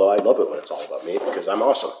time. Although I love it when it's all about me because I'm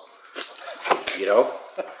awesome. You know?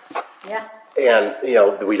 Yeah. And, you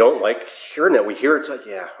know, we don't like hearing it. We hear it's like,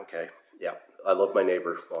 yeah, okay, yeah, I love my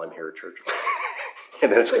neighbor while I'm here at church.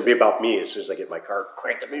 And then it's going to be about me as soon as I get in my car,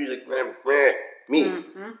 crank the music, me.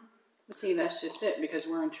 Mm-hmm. See, that's just it, because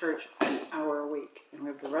we're in church an hour a week, and we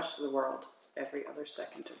have the rest of the world every other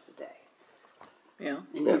second of the day. Yeah.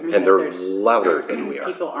 And they're louder than we are.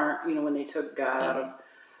 People aren't, you know, when they took God out of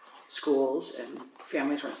schools and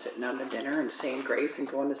families weren't sitting down to dinner and saying grace and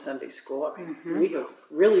going to Sunday school. I mean, we have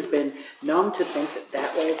really been numb to think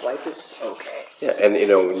that way of life is okay. Yeah, and, you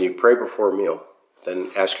know, when you pray before a meal,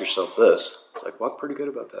 then ask yourself this. It's like, well, I'm pretty good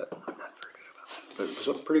about that. I'm not very good about that. But there's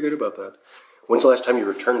something pretty good about that. When's the last time you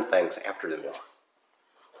returned thanks after the meal?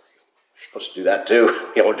 You're supposed to do that too.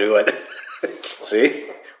 You don't do it. See?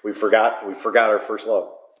 We forgot our first love.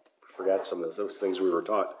 We forgot some of those things we were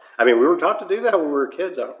taught. I mean, we were taught to do that when we were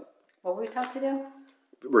kids. What were we taught to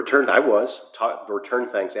do? I was taught return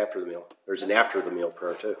thanks after the meal. There's an after the meal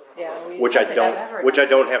prayer too. Yeah, which I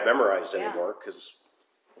don't have memorized anymore because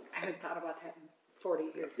I haven't thought about that in 40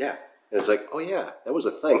 years. Yeah, and it's like, oh yeah, that was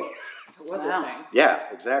a thing. It was a thing. Yeah,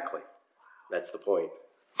 exactly. That's the point.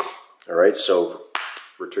 All right, so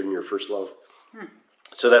return your first love.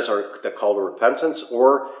 So that's the call to repentance.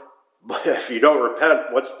 Or if you don't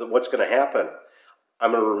repent, what's going to happen?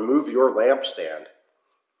 I'm going to remove your lampstand.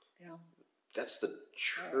 Yeah. That's the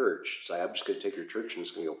church. So I'm just going to take your church and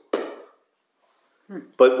it's going to go.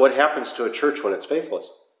 But what happens to a church when it's faithless?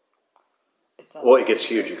 Well, it gets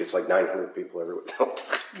huge. It gets like 900 people every week.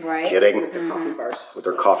 Right. Kidding. With their coffee bars. With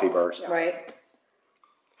their coffee bars. Yeah. Right.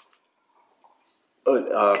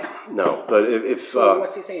 No, but if So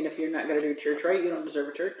what's he saying? If you're not going to do church right, you don't deserve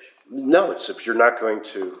a church? No, it's if you're not going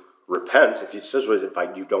to repent. If he says,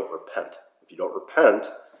 if you don't repent. If you don't repent,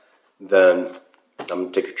 then I'm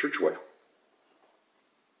going to take your church away.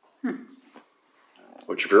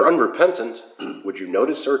 Which, if you're unrepentant, would you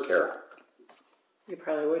notice or care? You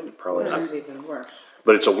probably wouldn't. Probably not. Which is even worse.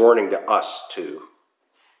 But it's a warning to us too,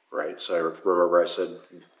 right? So I remember I said,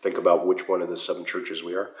 think about which one of the 7 churches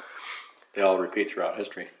we are. They all repeat throughout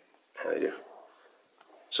history. Yeah, they do.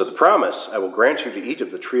 So the promise, I will grant you to eat of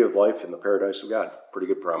the tree of life in the paradise of God. Pretty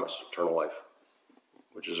good promise, eternal life,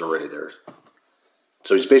 which is already theirs.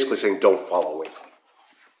 So he's basically saying, don't fall away from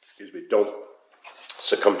it. Don't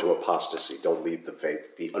succumb to apostasy. Don't leave the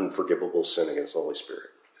faith, the unforgivable sin against the Holy Spirit.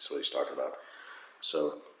 That's what he's talking about.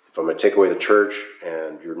 So if I'm going to take away the church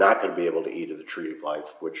and you're not going to be able to eat of the tree of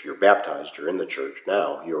life, which you're baptized, you're in the church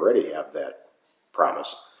now, you already have that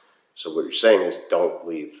promise. So what you're saying is don't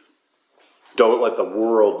leave. Don't let the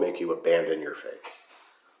world make you abandon your faith.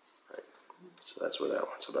 Right? So that's what that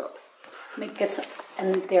one's about.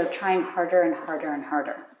 And they're trying harder and harder and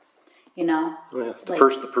harder. You know? Oh, yeah.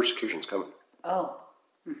 The persecution's coming. Oh.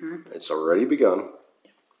 It's already begun.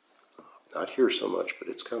 Not here so much, but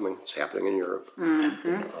it's coming. It's happening in Europe.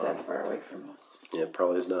 It's that far away from us. Yeah, it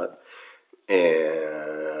probably is not.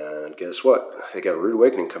 And guess what? They got a rude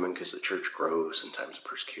awakening coming because the church grows in times of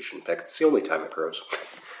persecution. In fact, it's the only time it grows.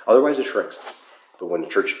 Otherwise, it shrinks. But when the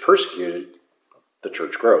church is persecuted, the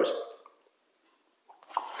church grows.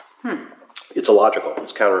 It's illogical.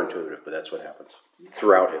 It's counterintuitive, but that's what happens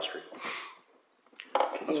throughout history.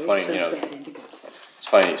 It's funny, you know. It's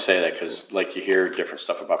funny you say that because, like, you hear different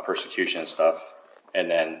stuff about persecution and stuff, and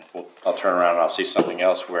then I'll turn around and I'll see something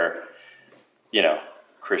else where, you know,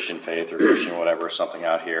 Christian faith or Christian whatever, something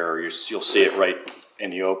out here, or you'll see it right in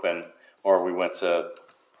the open. Or we went to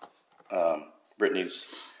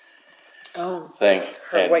Brittany's thing,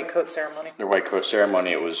 Her white coat ceremony. their white coat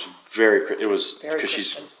ceremony. It was very because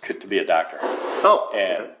she's to be a doctor. Oh,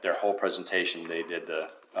 And okay. their whole presentation, they did the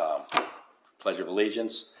Pledge of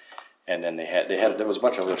Allegiance. And then they had there was a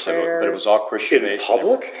bunch of other stuff, but it was all Christian In based.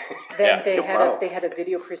 public? Then Yeah. they had a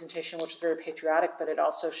video presentation which was very patriotic, but it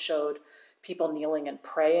also showed people kneeling and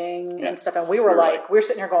praying and stuff. And we were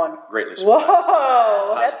sitting here going, Greatly surprised.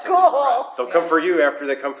 "Whoa, that's Positively cool!" surprised. They'll come for you after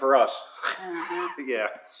they come for us. Yeah,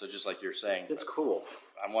 So just like you're saying, that's cool.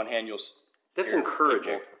 on one hand That's hear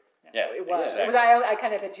encouraging. people- yeah, It was. exactly. It was. I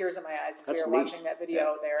kind of had tears in my eyes as That's we were neat. watching that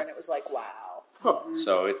video there, and it was like, wow.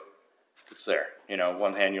 So it's there. You know,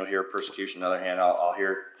 one hand you'll hear persecution, other hand I'll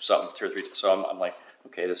hear something 2 or 3. So I'm like,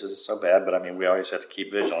 okay, this isn't so bad, but I mean, we always have to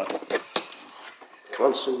keep vigilant.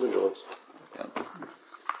 Constant vigilance.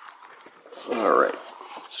 All right.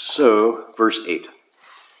 So, verse 8.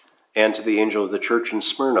 And to the angel of the church in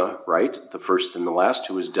Smyrna, write, the first and the last,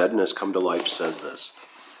 who is dead and has come to life, says this: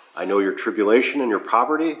 I know your tribulation and your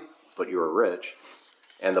poverty, but you are rich,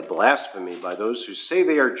 and the blasphemy by those who say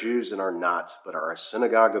they are Jews and are not, but are a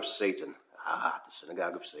synagogue of Satan. Ah, the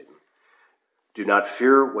synagogue of Satan. Do not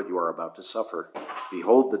fear what you are about to suffer.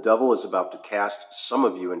 Behold, the devil is about to cast some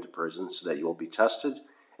of you into prison, so that you will be tested,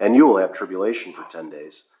 and you will have tribulation for 10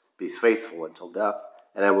 days. Be faithful until death,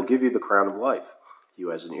 and I will give you the crown of life. He who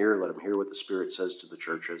has an ear, let him hear what the Spirit says to the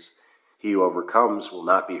churches. He who overcomes will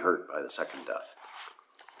not be hurt by the second death.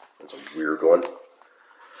 That's a weird one.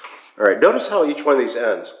 All right, notice how each one of these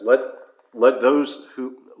ends. Let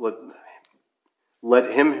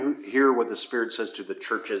him who hear what the Spirit says to the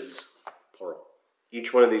churches, plural.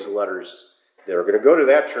 Each one of these letters, they're going to go to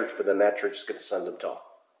that church, but then that church is going to send them to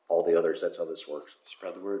all the others. That's how this works.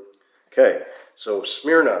 Spread the word. Okay, so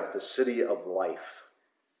Smyrna, the city of life.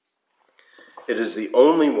 It is the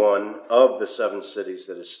only one of the 7 cities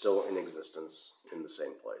that is still in existence in the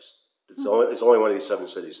same place. It's only one of these 7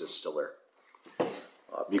 cities that's still there.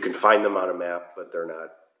 You can find them on a map, but they're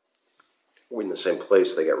not in the same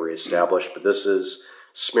place. They got reestablished. But this is,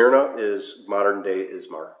 Smyrna is modern day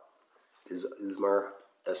Izmir. Izmir?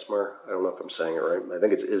 I don't know if I'm saying it right. I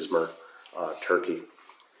think it's Izmir, Turkey.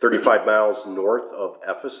 35 miles north of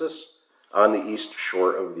Ephesus on the east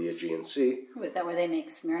shore of the Aegean Sea. Oh, is that where they make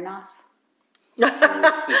Smirnoff? No,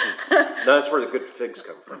 that's where the good figs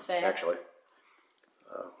come from, actually.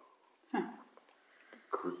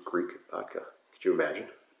 Greek vodka. Could you imagine?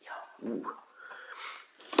 Yeah. Ooh.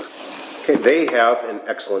 Okay, they have an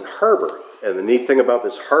excellent harbor. And the neat thing about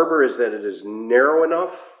this harbor is that it is narrow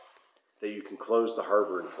enough that you can close the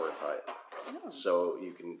harbor and fortify it. Oh. So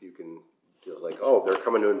you can feel like, oh, they're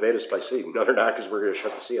coming to invade us by sea. No, they're not, because we're going to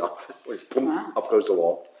shut the sea off. Boom, up goes the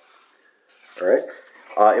wall. All right.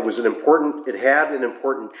 It had an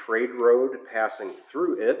important trade road passing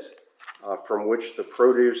through it, from which the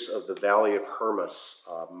produce of the Valley of Hermus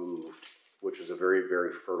moved, which is a very,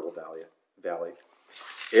 very fertile valley.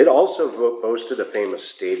 It also boasted a famous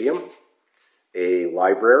stadium, a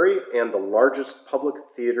library, and the largest public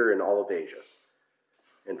theater in all of Asia.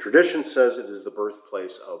 And tradition says it is the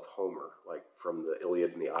birthplace of Homer, like from the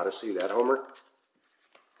Iliad and the Odyssey, that Homer.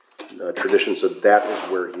 Tradition said that is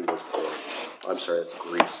where he was born. I'm sorry, that's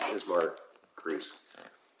Greece. Izmir, Greece.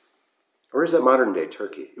 Or is that modern day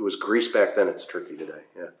Turkey? It was Greece back then, it's Turkey today,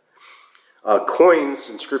 yeah. Coins,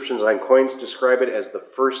 inscriptions on coins describe it as the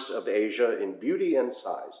first of Asia in beauty and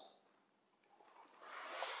size.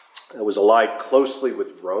 It was allied closely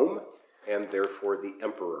with Rome, and therefore the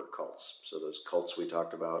emperor cults. So those cults we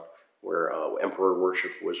talked about where emperor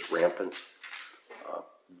worship was rampant,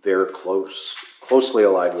 they're closely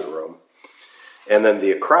allied with Rome. And then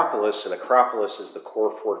the Acropolis, and Acropolis is the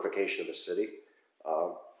core fortification of the city.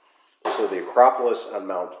 So the Acropolis on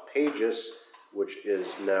Mount Pagus, which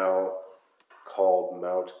is now called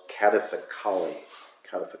Mount Catificali,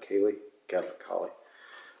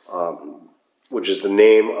 which is the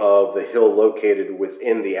name of the hill located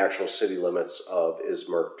within the actual city limits of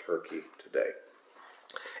Izmir, Turkey today.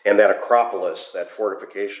 And that Acropolis, that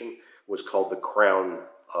fortification, was called the Crown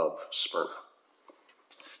of Smyrna.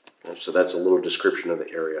 And so that's a little description of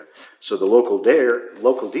the area. So the local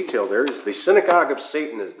detail there is the synagogue of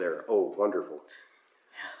Satan is there. Oh, wonderful.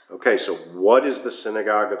 Okay, so what is the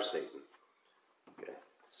synagogue of Satan? Okay,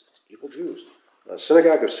 it's evil Jews. The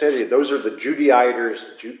synagogue of Satan, those are the Judaizers.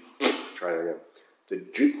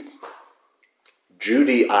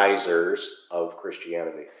 Judaizers of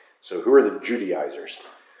Christianity. So who are the Judaizers?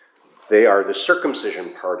 They are the circumcision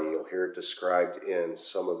party. You'll hear it described in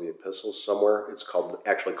some of the epistles somewhere. It's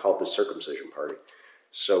actually called the circumcision party.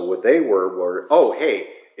 So what they were, oh, hey,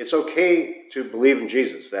 it's okay to believe in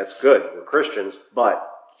Jesus. That's good. We're Christians, but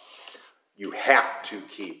you have to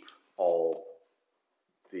keep all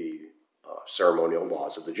the ceremonial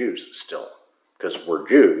laws of the Jews still, because we're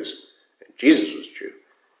Jews, and Jesus was Jew.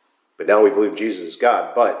 But now we believe Jesus is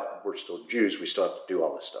God, but we're still Jews. We still have to do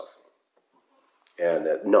all this stuff. And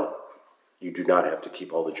no. You do not have to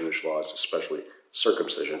keep all the Jewish laws, especially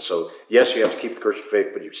circumcision. So, yes, you have to keep the Christian faith,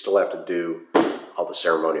 but you still have to do all the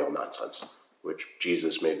ceremonial nonsense, which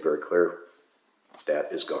Jesus made very clear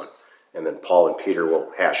that is gone. And then Paul and Peter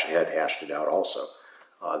had hashed it out also,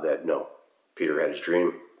 that no, Peter had his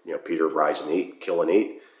dream. Peter, rise and eat, kill and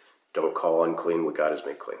eat. Don't call unclean what God has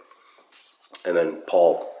made clean. And then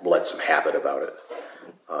Paul lets them have it about it.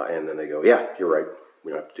 And then they go, yeah, you're right.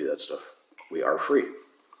 We don't have to do that stuff. We are free.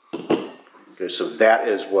 Okay, so that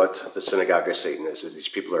is what the synagogue of Satan is these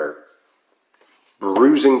people are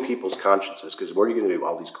bruising people's consciences, because what are you going to do?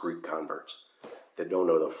 All these Greek converts that don't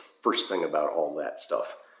know the first thing about all that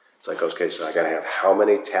stuff. It's like, okay, so I got to have how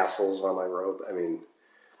many tassels on my robe? I mean,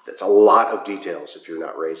 that's a lot of details if you're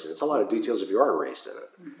not raised in it. It's a lot of details if you are raised in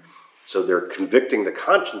it. Mm-hmm. So they're convicting the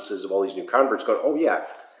consciences of all these new converts going, oh yeah,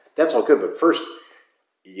 that's all good, but first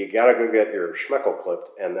you got to go get your schmeckle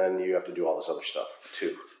clipped, and then you have to do all this other stuff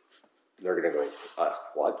too. They're going to go,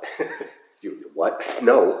 what? You what?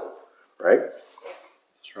 No, right?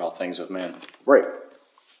 These are all things of men. Right.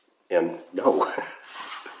 And no.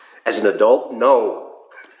 As an adult, no.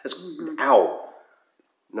 Ow.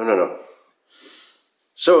 No.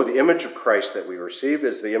 So the image of Christ that we receive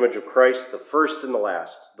is the image of Christ, the first and the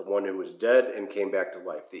last, the one who was dead and came back to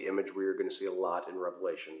life. The image we are going to see a lot in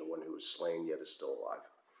Revelation, the one who was slain yet is still alive.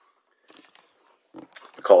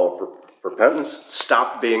 The call for repentance,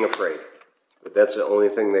 stop being afraid. But that's the only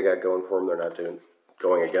thing they got going for them. They're not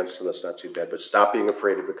going against them. That's not too bad. But stop being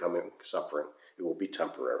afraid of the coming suffering. It will be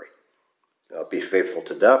temporary. Be faithful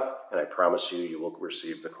to death, and I promise you will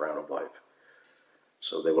receive the crown of life.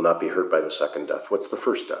 So they will not be hurt by the second death. What's the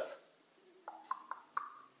first death?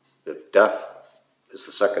 If death is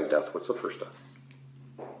the second death, what's the first death?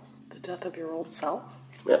 The death of your old self?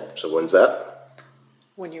 Yeah, so when's that?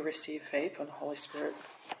 When you receive faith, when the Holy Spirit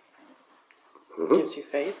Mm-hmm. gives you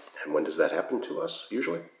faith. And when does that happen to us,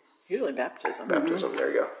 usually? Usually baptism. Baptism, mm-hmm.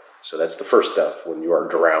 There you go. So that's the first death, when you are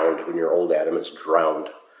drowned, when your old Adam is drowned.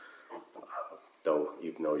 Though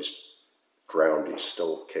even though he's drowned, he's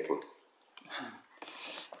still kicking.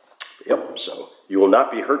 Yep, so you will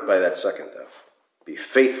not be hurt by that second death. Be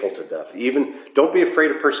faithful to death. Don't be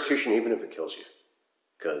afraid of persecution, even if it kills you.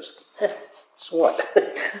 Because, so what?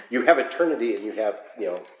 You have eternity, and you have,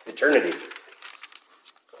 eternity.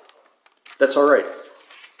 That's all right.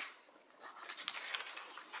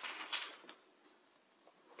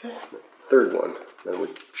 Okay, third one. Then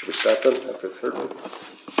should we stop then after the third one?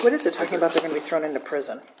 What is it talking about? They're going to be thrown into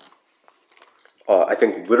prison. I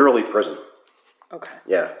think literally prison. Okay.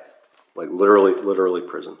 Yeah, like literally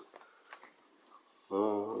prison.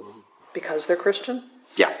 Because they're Christian?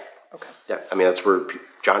 Yeah. Okay. Yeah, I mean that's where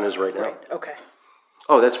John is right now. Right. Okay.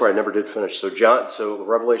 Oh, that's where I never did finish. So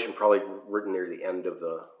Revelation probably written near the end of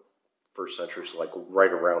the first century, so like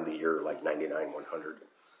right around the year like 99, 100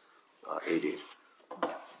 AD.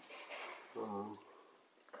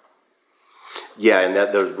 Yeah, and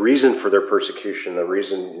that the reason for their persecution, the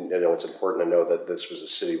reason, it's important to know that this was a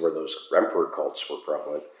city where those emperor cults were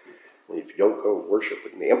prevalent. And if you don't go worship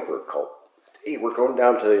in the emperor cult, hey, we're going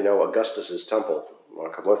down to, Augustus's temple. You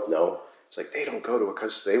want to come with? No. It's like, they don't go to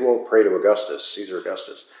Augustus. They won't pray to Augustus, Caesar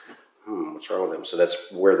Augustus. what's wrong with them? So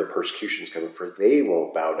that's where the persecution's coming from. They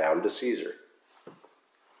won't bow down to Caesar.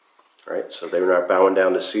 Right? So they're not bowing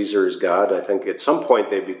down to Caesar as God. I think at some point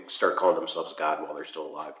they start calling themselves God while they're still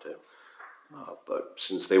alive too. But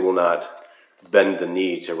since they will not bend the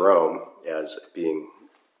knee to Rome as being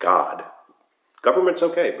God, government's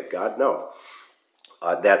okay, but God, no.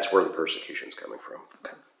 That's where the persecution's coming from.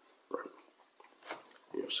 Okay.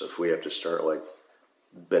 Right. So if we have to start like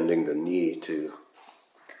bending the knee to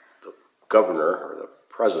the governor or the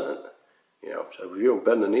president, so if you don't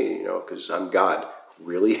bend the knee, because I'm God,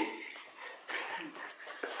 really?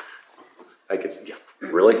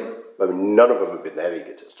 Really? I mean, none of them have been that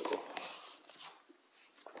egotistical.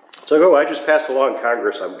 It's like, I just passed a law in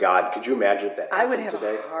Congress, I'm God. Could you imagine if that I would happened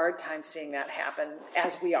have today? a hard time seeing that happen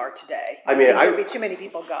as we are today. I mean, there'd be too many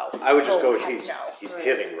people go. I would just go, heck he's no.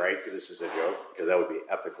 kidding, right? Because this is a joke. Because that would be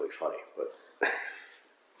epically funny. But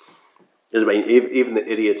I mean, even the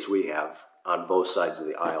idiots we have on both sides of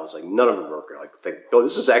the aisles, like none of them are like think,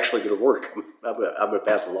 this is actually going to work. I'm going to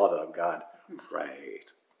pass a law that I'm God. Right.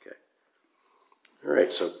 Okay. All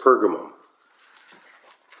right. So Pergamum.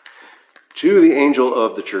 To the angel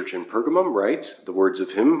of the church in Pergamum, write the words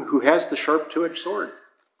of him who has the sharp two-edged sword.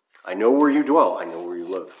 I know where you dwell. I know where you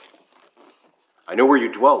live. I know where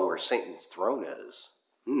you dwell, where Satan's throne is.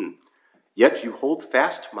 Yet you hold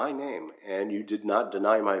fast my name, and you did not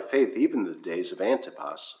deny my faith, even the days of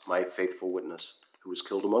Antipas, my faithful witness, who was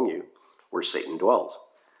killed among you, where Satan dwells.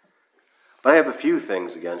 But I have a few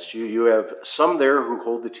things against you. You have some there who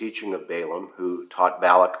hold the teaching of Balaam, who taught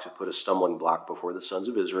Balak to put a stumbling block before the sons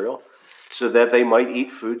of Israel, so that they might eat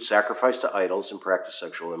food sacrificed to idols and practice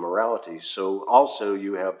sexual immorality. So also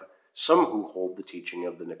you have some who hold the teaching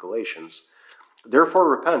of the Nicolaitans. Therefore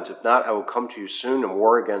repent, if not, I will come to you soon and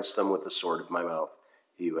war against them with the sword of my mouth.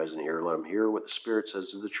 He who has an ear, let him hear what the Spirit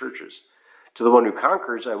says to the churches. To the one who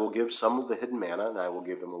conquers, I will give some of the hidden manna, and I will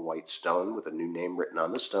give him a white stone with a new name written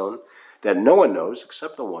on the stone, that no one knows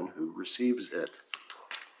except the one who receives it.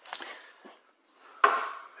 I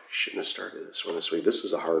shouldn't have started this one this week. This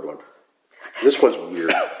is a hard one. This one's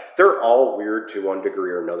weird. They're all weird to one degree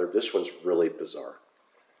or another. This one's really bizarre.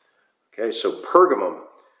 Okay, so Pergamum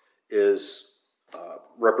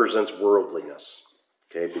represents worldliness,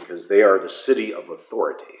 okay, because they are the city of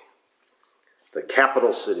authority, the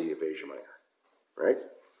capital city of Asia Minor, right?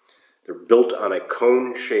 They're built on a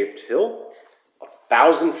cone-shaped hill,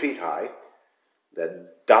 1,000 feet high,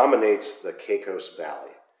 that dominates the Caicos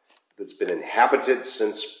Valley, that's been inhabited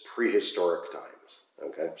since prehistoric times,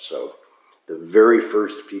 okay? So the very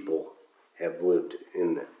first people have lived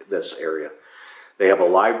in this area. They have a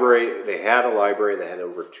library. They had a library that had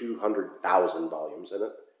over 200,000 volumes in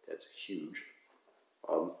it. That's huge.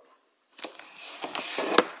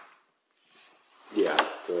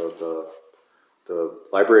 The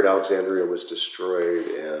library at Alexandria was destroyed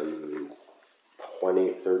in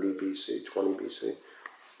 30 BC, 20 BC,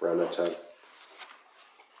 around that time.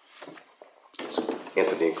 It's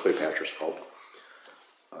Antony and Cleopatra's fault.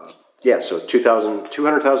 So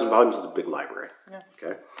 200,000 volumes is a big library. Yeah.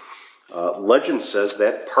 Okay. Legend says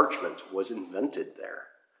that parchment was invented there.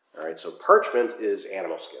 All right, so parchment is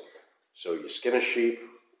animal skin. So you skin a sheep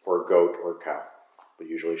or a goat or a cow, but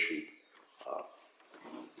usually sheep.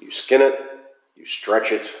 You skin it, you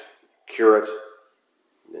stretch it, cure it,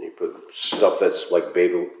 and then you put stuff that's like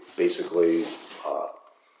basically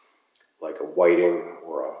like a whiting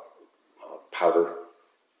or a powder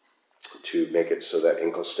to make it so that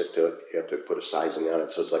ink will stick to it. You have to put a sizing on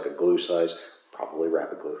it, so it's like a glue size, probably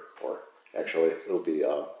rabbit glue, or actually it'll be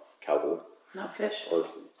cow glue. Not fish. Or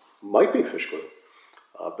might be fish glue.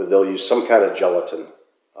 But they'll use some kind of gelatin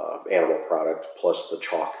animal product plus the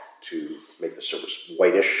chalk to make the surface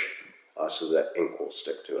whitish so that ink will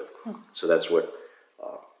stick to it. So that's what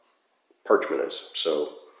parchment is.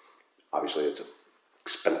 So obviously it's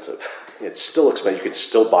expensive. It's still expensive. You can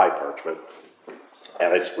still buy parchment.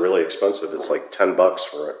 And it's really expensive. It's like $10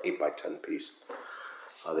 for an 8x10 piece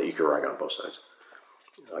that you can write on both sides.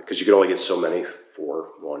 Because you can only get so many for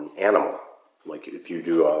one animal. Like if you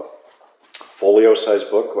do a folio-sized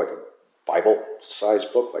book, like a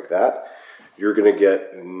Bible-sized book like that, you're going to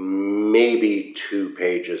get maybe 2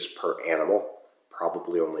 pages per animal,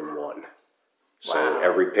 probably only 1. So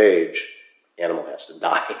every page, animal has to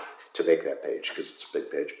die to make that page because it's a big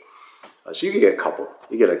page. So you can get a couple.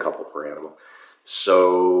 You get a couple per animal.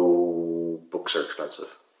 So books are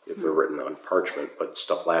expensive if they're written on parchment, but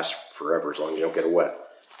stuff lasts forever as long as you don't get it wet.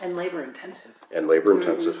 And labor intensive.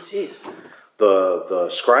 Jeez. The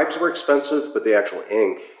scribes were expensive, but the actual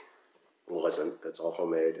ink wasn't. That's all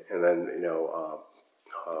homemade. And then,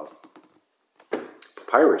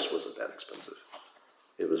 papyrus wasn't that expensive.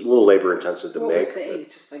 It was a little labor intensive to What make. was the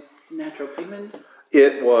ink? Just like natural pigments?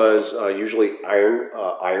 It was usually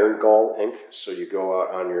iron gall ink. So you go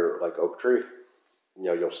out on your like oak tree,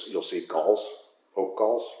 you'll see galls, oak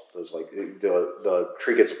galls. Those like the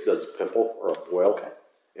tree does a pimple or a boil. Okay.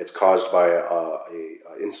 It's caused by a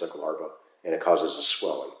insect larva, and it causes a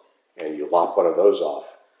swelling. And you lop one of those off,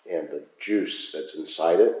 and the juice that's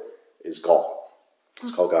inside it is gall.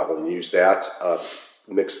 It's called gall. And you use that,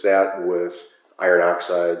 mix that with iron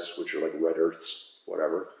oxides, which are like red earths,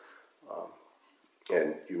 whatever.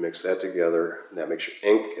 And you mix that together, and that makes your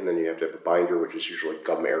ink, and then you have to have a binder, which is usually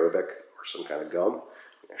gum arabic or some kind of gum.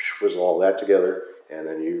 You swizzle all that together, and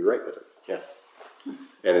then you write with it. Yeah.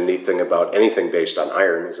 And the neat thing about anything based on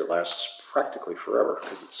iron is it lasts practically forever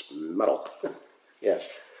because it's metal. Yeah.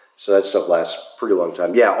 So that stuff lasts a pretty long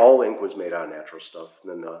time. Yeah, all ink was made out of natural stuff.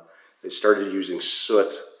 And then they started using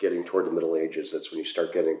soot getting toward the Middle Ages. That's when you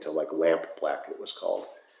start getting to like lamp black, it was called,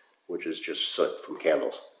 which is just soot from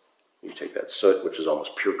candles. You take that soot, which is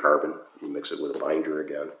almost pure carbon, you mix it with a binder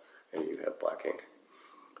again, and you have black ink.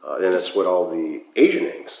 And that's what all the Asian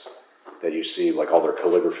inks that you see, like all their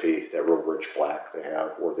calligraphy, that real rich black they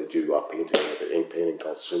have, or they do painting, like an ink painting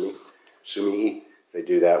called sumi. They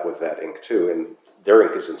do that with that ink too, and their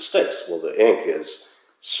ink is in sticks. Well, the ink is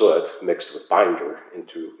soot mixed with binder and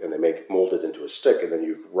they mold it into a stick, and then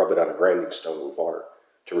you rub it on a grinding stone with water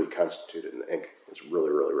to reconstitute it in ink. It's really,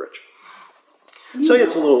 really rich. So yeah,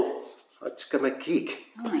 it's got my geek.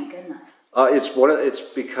 Oh my goodness. It's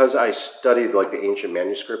because I studied like the ancient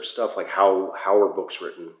manuscript stuff, like how are books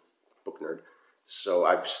written, book nerd. So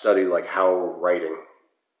I've studied like how writing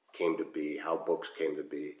came to be, how books came to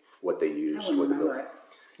be, what they used. I remember it.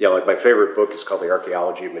 Yeah, like my favorite book is called The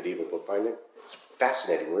Archaeology of Medieval Bookbinding. It's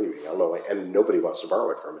fascinating reading. I don't know why, and nobody wants to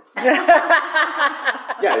borrow it from me.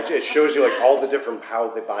 Yeah, it shows you like all the different, how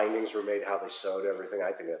the bindings were made, how they sewed everything.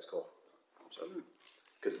 I think that's cool. So,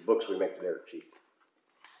 because the books we make today are cheap.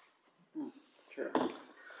 Sure.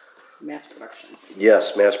 Mass production.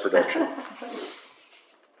 Yes, mass production.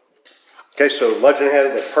 Okay, so legend had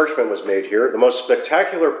it that parchment was made here. The most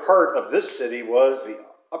spectacular part of this city was the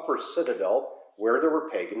upper citadel, where there were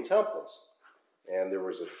pagan temples. And there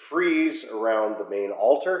was a frieze around the main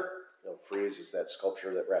altar. Frieze is that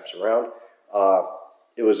sculpture that wraps around.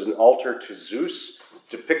 It was an altar to Zeus,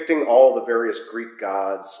 depicting all the various Greek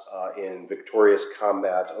gods in victorious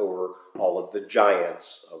combat over all of the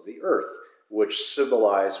giants of the earth, which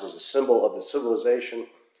was a symbol of the civilization.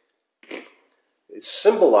 It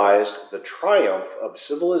symbolized the triumph of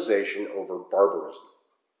civilization over barbarism.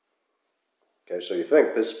 Okay, so you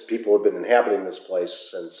think people have been inhabiting this place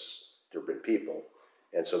since there have been people,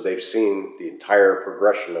 and so they've seen the entire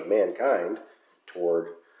progression of mankind toward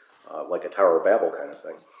like a Tower of Babel kind of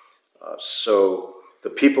thing. So the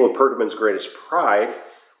people of Pergamon's greatest pride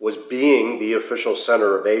was being the official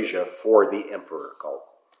center of Asia for the emperor cult.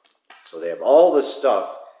 So they have all this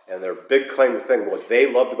stuff, and their big claim to fame, what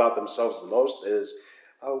they loved about themselves the most is,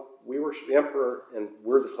 we worship the emperor, and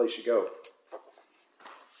we're the place you go.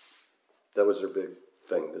 That was their big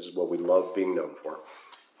thing. This is what we love being known for.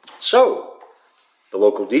 So, the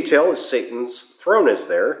local detail is Satan's throne is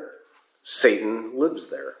there. Satan lives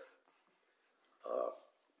there.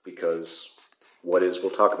 Because we'll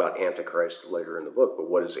talk about Antichrist later in the book, but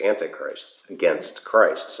what is Antichrist? Against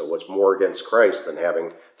Christ. So what's more against Christ than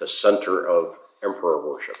having the center of emperor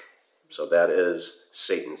worship? So that is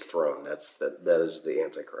Satan's throne. That is the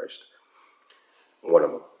Antichrist. One of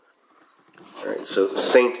them. All right, so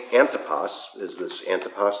Saint Antipas is this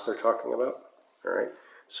Antipas they're talking about. All right,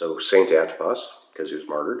 so Saint Antipas, because he was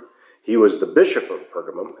martyred, he was the bishop of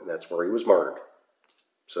Pergamum, and that's where he was martyred.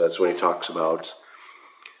 So that's when he talks about,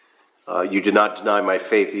 you did not deny my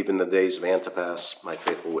faith even in the days of Antipas, my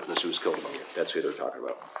faithful witness who was killed among you. That's who they're talking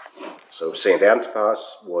about. So Saint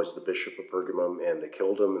Antipas was the bishop of Pergamum, and they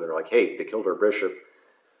killed him, and they're like, hey, they killed our bishop,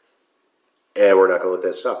 and we're not going to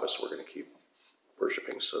let that stop us. We're going to keep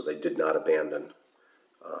worshiping. So they did not abandon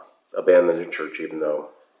the church, even though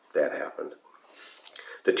that happened.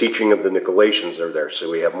 The teaching of the Nicolaitans are there,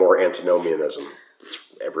 so we have more antinomianism.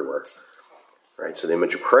 It's everywhere. Right? So the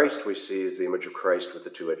image of Christ we see is the image of Christ with the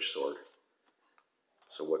two-edged sword.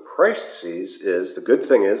 So what Christ sees is, the good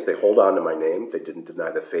thing is, they hold on to my name. They didn't deny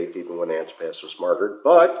the faith even when Antipas was martyred.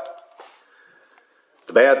 But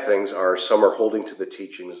the bad things are, some are holding to the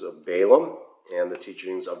teachings of Balaam, and the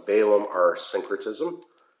teachings of Balaam are syncretism,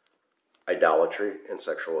 idolatry, and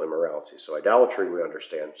sexual immorality. So idolatry we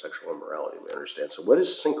understand, sexual immorality we understand. So what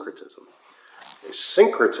is syncretism?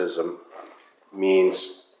 Syncretism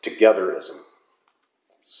means togetherism.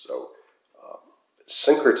 So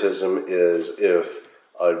syncretism is if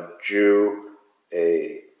a Jew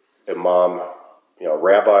a imam, a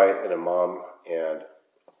rabbi, an imam, and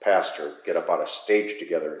a pastor get up on a stage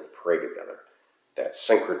together and pray together. That's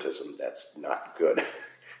syncretism. That's not good.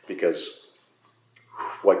 Because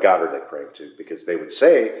what God are they praying to? Because they would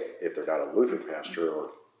say, if they're not a Lutheran pastor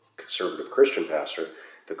or conservative Christian pastor,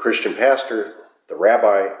 the Christian pastor, the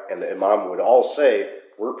rabbi, and the imam would all say,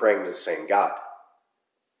 we're praying to the same God.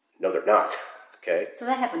 No, they're not. Okay? So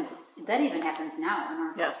that even happens now in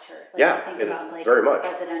our culture. Like, Yeah, think about very much.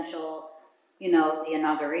 presidential, the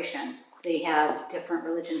inauguration. They have different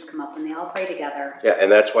religions come up and they all pray together. Yeah,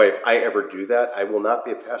 and that's why if I ever do that, I will not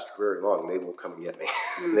be a pastor very long. They will come and get me.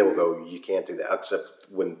 And they will go, you can't do that. Except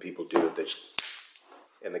when people do it,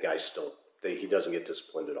 and the guy's still, he doesn't get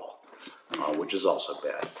disciplined at all, which is also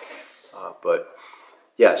bad. But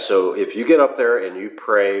yeah, so if you get up there and you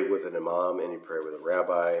pray with an imam and you pray with a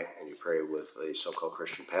rabbi and you pray with a so-called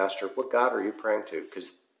Christian pastor, what God are you praying to?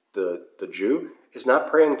 Because the Jew is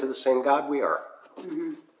not praying to the same God we are.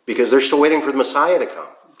 Mm-hmm. Because they're still waiting for the Messiah to come.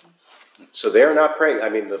 So they're not praying. I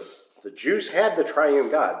mean, the Jews had the triune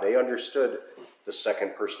God. They understood the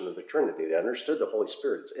second person of the Trinity. They understood the Holy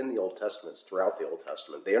Spirit. It's in the Old Testament. It's throughout the Old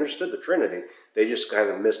Testament. They understood the Trinity. They just kind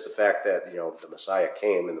of missed the fact that, the Messiah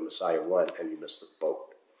came and the Messiah went and you missed the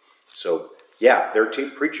boat. So, yeah, they're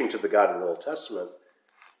preaching to the God of the Old Testament,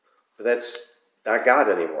 but that's not God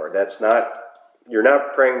anymore. You're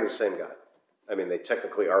not praying to the same God. I mean, they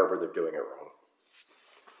technically are, but they're doing it wrong.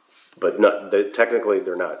 But technically,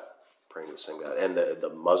 they're not praying to the same God. And the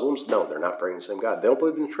Muslims, no, they're not praying to the same God. They don't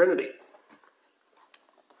believe in the Trinity.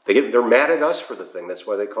 They're mad at us for the thing. That's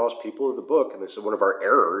why they call us people of the book. And they said one of our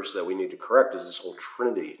errors that we need to correct is this whole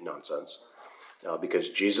Trinity nonsense. Because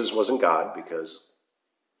Jesus wasn't God, because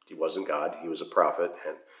he wasn't God. He was a prophet.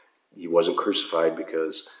 And he wasn't crucified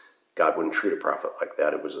because God wouldn't treat a prophet like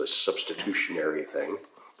that. It was a substitutionary thing.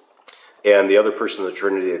 And the other person in the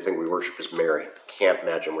Trinity they think we worship is Mary. Can't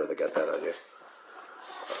imagine where they got that idea.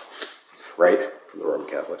 Right? From the Roman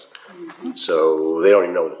Catholics. Mm-hmm. So they don't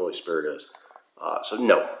even know what the Holy Spirit is. So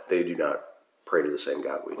no, they do not pray to the same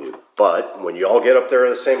God we do. But when you all get up there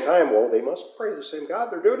at the same time, well, they must pray to the same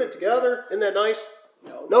God. They're doing it together. Isn't that nice?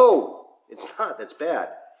 No, it's not. That's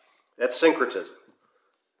bad. That's syncretism.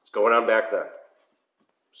 It's going on back then.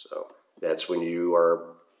 So that's when you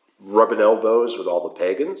are rubbing elbows with all the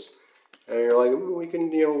pagans. And you're like, we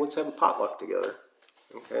can, let's have a potluck together.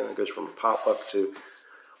 Okay, and it goes from potluck to,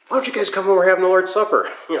 why don't you guys come over having the Lord's Supper?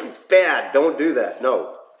 Bad, don't do that.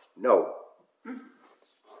 No.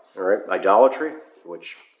 All right, idolatry,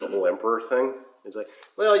 which the whole emperor thing is like,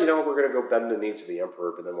 well, we're going to go bend the knee to the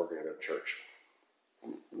emperor, but then we're going to go to church.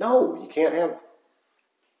 No, you can't have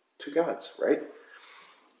two gods, right?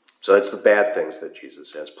 So that's the bad things that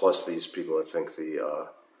Jesus has, plus these people that think that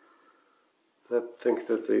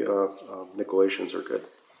the Nicolaitans are good.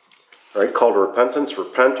 All right, call to repentance,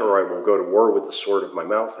 repent, or I will go to war with the sword of my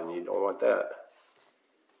mouth, and you don't want that.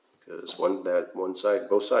 Because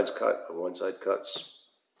both sides cut, and one side cuts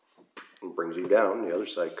and brings you down, the other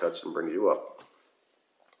side cuts and brings you up.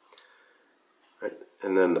 Right?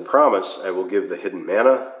 And then the promise, I will give the hidden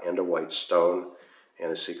manna and a white stone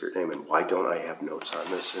and a secret name. And why don't I have notes on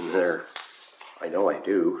this in there? I know I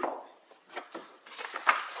do.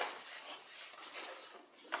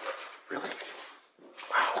 Really?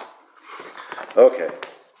 Wow. Okay.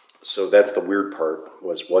 So that's the weird part,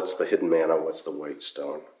 was what's the hidden manna, what's the white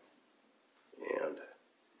stone, and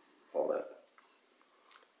all that.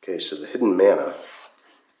 Okay, so the hidden manna,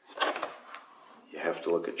 you have to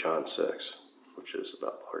look at John 6, which is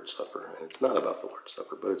about the Lord's Supper. And it's not about the Lord's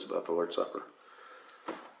Supper, but it's about the Lord's Supper.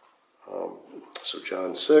 So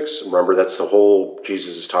John 6, remember that's the whole,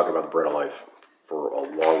 Jesus is talking about the bread of life for a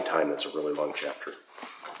long time. That's a really long chapter.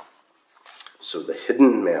 So the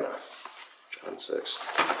hidden manna, John 6.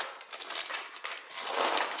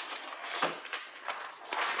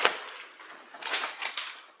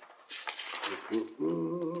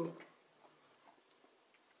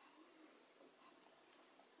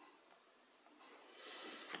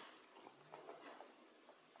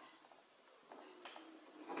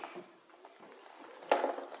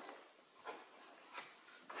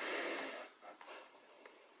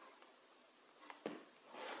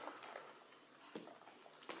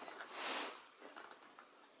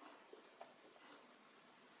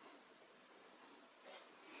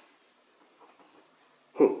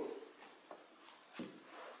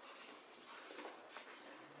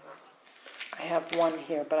 I have one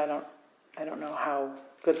here, but I don't know how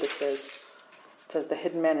good this is. It says the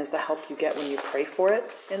hidden manna is the help you get when you pray for it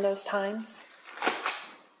in those times.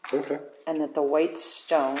 Okay. And that the white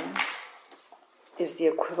stone is the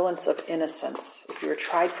equivalence of innocence. If you were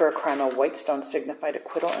tried for a crime, a white stone signified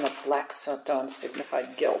acquittal and a black stone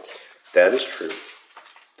signified guilt. That is true.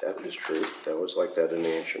 That is true. That was like that in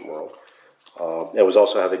the ancient world. It was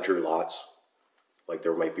also how they drew lots. Like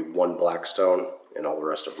there might be one black stone and all the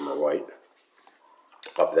rest of them are white.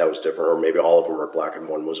 That was different, or maybe all of them were black and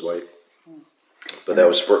one was white. But that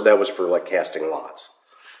was for like casting lots.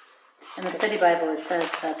 In the study Bible, it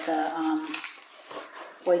says that the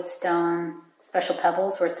white stone special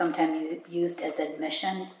pebbles were sometimes used as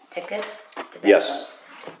admission tickets to banquets.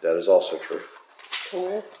 Yes, that is also true.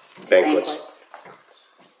 Cool. Banquets.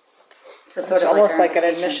 So It's almost like an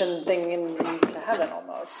admission thing into heaven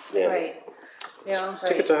almost. Yeah. Right. Yeah, right.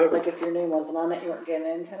 Ticket to heaven. Like if your name wasn't on it, you weren't getting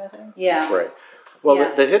in, kind of thing. Yeah. Right. Well,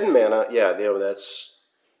 Yeah. the hidden manna,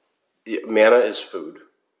 manna is food.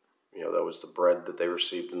 That was the bread that they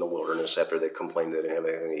received in the wilderness after they complained they didn't have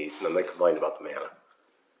anything to eat, and then they complained about the manna.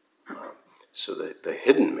 So the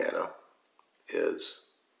hidden manna is,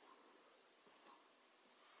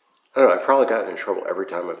 I don't know, I've probably gotten in trouble every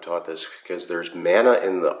time I've taught this because there's manna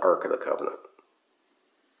in the Ark of the Covenant,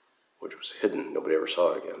 which was hidden. Nobody ever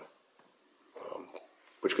saw it again.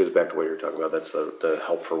 Which goes back to what you were talking about. That's the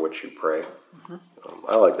help for which you pray. Mm-hmm.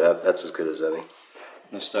 I like that. That's as good as any.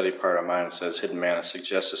 In the study part of mine, it says hidden manna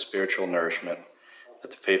suggests a spiritual nourishment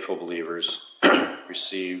that the faithful believers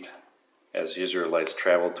received as the Israelites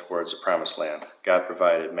traveled towards the promised land. God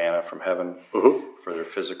provided manna from heaven for their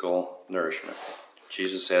physical nourishment.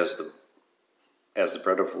 Jesus, as the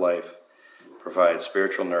bread of life, provides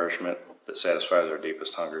spiritual nourishment that satisfies our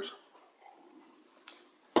deepest hungers.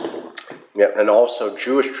 Yeah, and also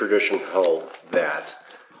Jewish tradition held that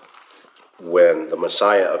when the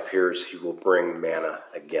Messiah appears, he will bring manna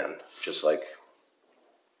again. Just like,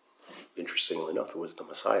 interestingly enough, it was the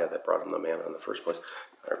Messiah that brought him the manna in the first place.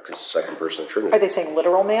 Because second person of the Trinity. Are they saying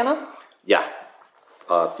literal manna? Yeah.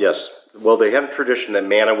 Yes. Well, they have a tradition that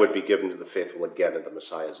manna would be given to the faithful again at the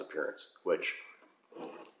Messiah's appearance, which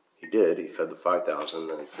he did. He fed the 5,000,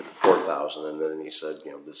 and he fed the 4,000, and then he said,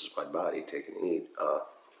 this is my body, take and eat.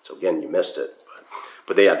 So again, you missed it.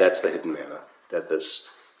 But yeah, that's the hidden manna. That this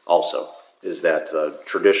also is that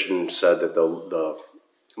tradition said that the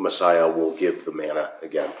Messiah will give the manna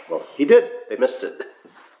again. Well, he did. They missed it.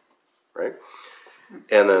 Right?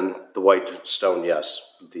 And then the white stone, yes,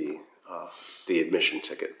 the admission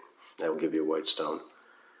ticket. That will give you a white stone.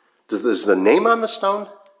 Is the name on the stone?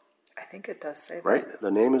 I think it does say that. Right? The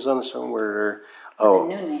name is on the stone where... The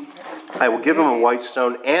new name. I will give him a white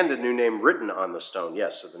stone and a new name written on the stone.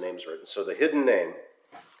 Yes, so the name's written. So the hidden name,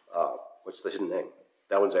 what's the hidden name?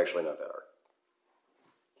 That one's actually not that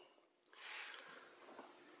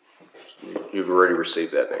hard. You've already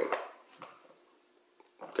received that name.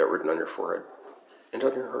 Got written on your forehead and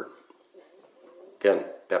on your heart. Again,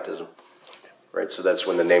 baptism. Right, so that's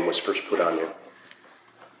when the name was first put on you.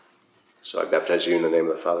 So I baptize you in the name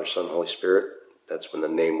of the Father, Son, Holy Spirit. That's when the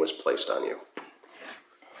name was placed on you.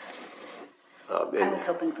 I was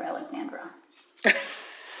hoping for Alexandra.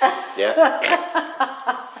 Yeah.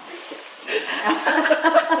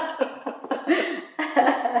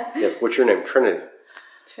 Yeah. What's your name? Trinity.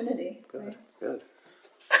 Trinity. Good. Good.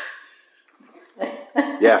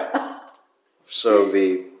 Yeah. So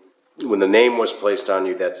when the name was placed on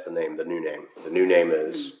you, that's the name. The new name. The new name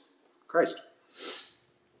is Christ.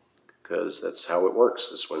 Because that's how it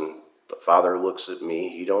works. Is when the Father looks at me,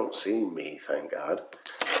 he don't see me, thank God.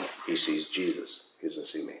 He sees Jesus. He doesn't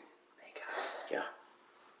see me. Thank God. Yeah.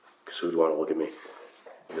 Because who'd want to look at me?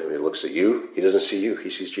 When he looks at you, he doesn't see you.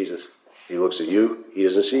 He sees Jesus. He looks at you, he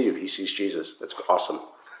doesn't see you. He sees Jesus. That's awesome.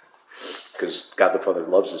 Because God the Father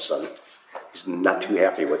loves his Son. He's not too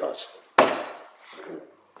happy with us.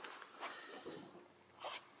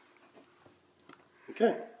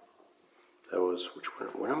 Okay. That was, which one?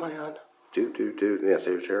 What am I on? Do. Yeah,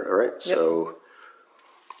 Theater. All right. Yep. So.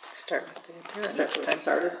 Start with Theater Start with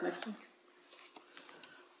Sardis next week.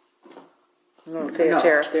 No,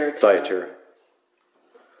 Theater. Theater.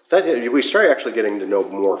 We start actually getting to know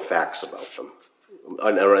more facts about them.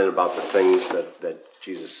 And about the things that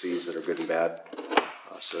Jesus sees that are good and bad.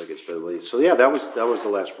 So that gets better. So yeah, that was the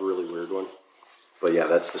last really weird one. But yeah,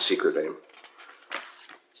 that's the secret name.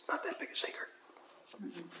 It's not that big a secret.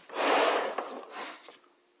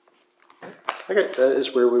 Okay, that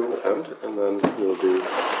is where we will end, and then we'll do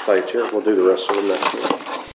Thyatira. We'll do the rest of them next week.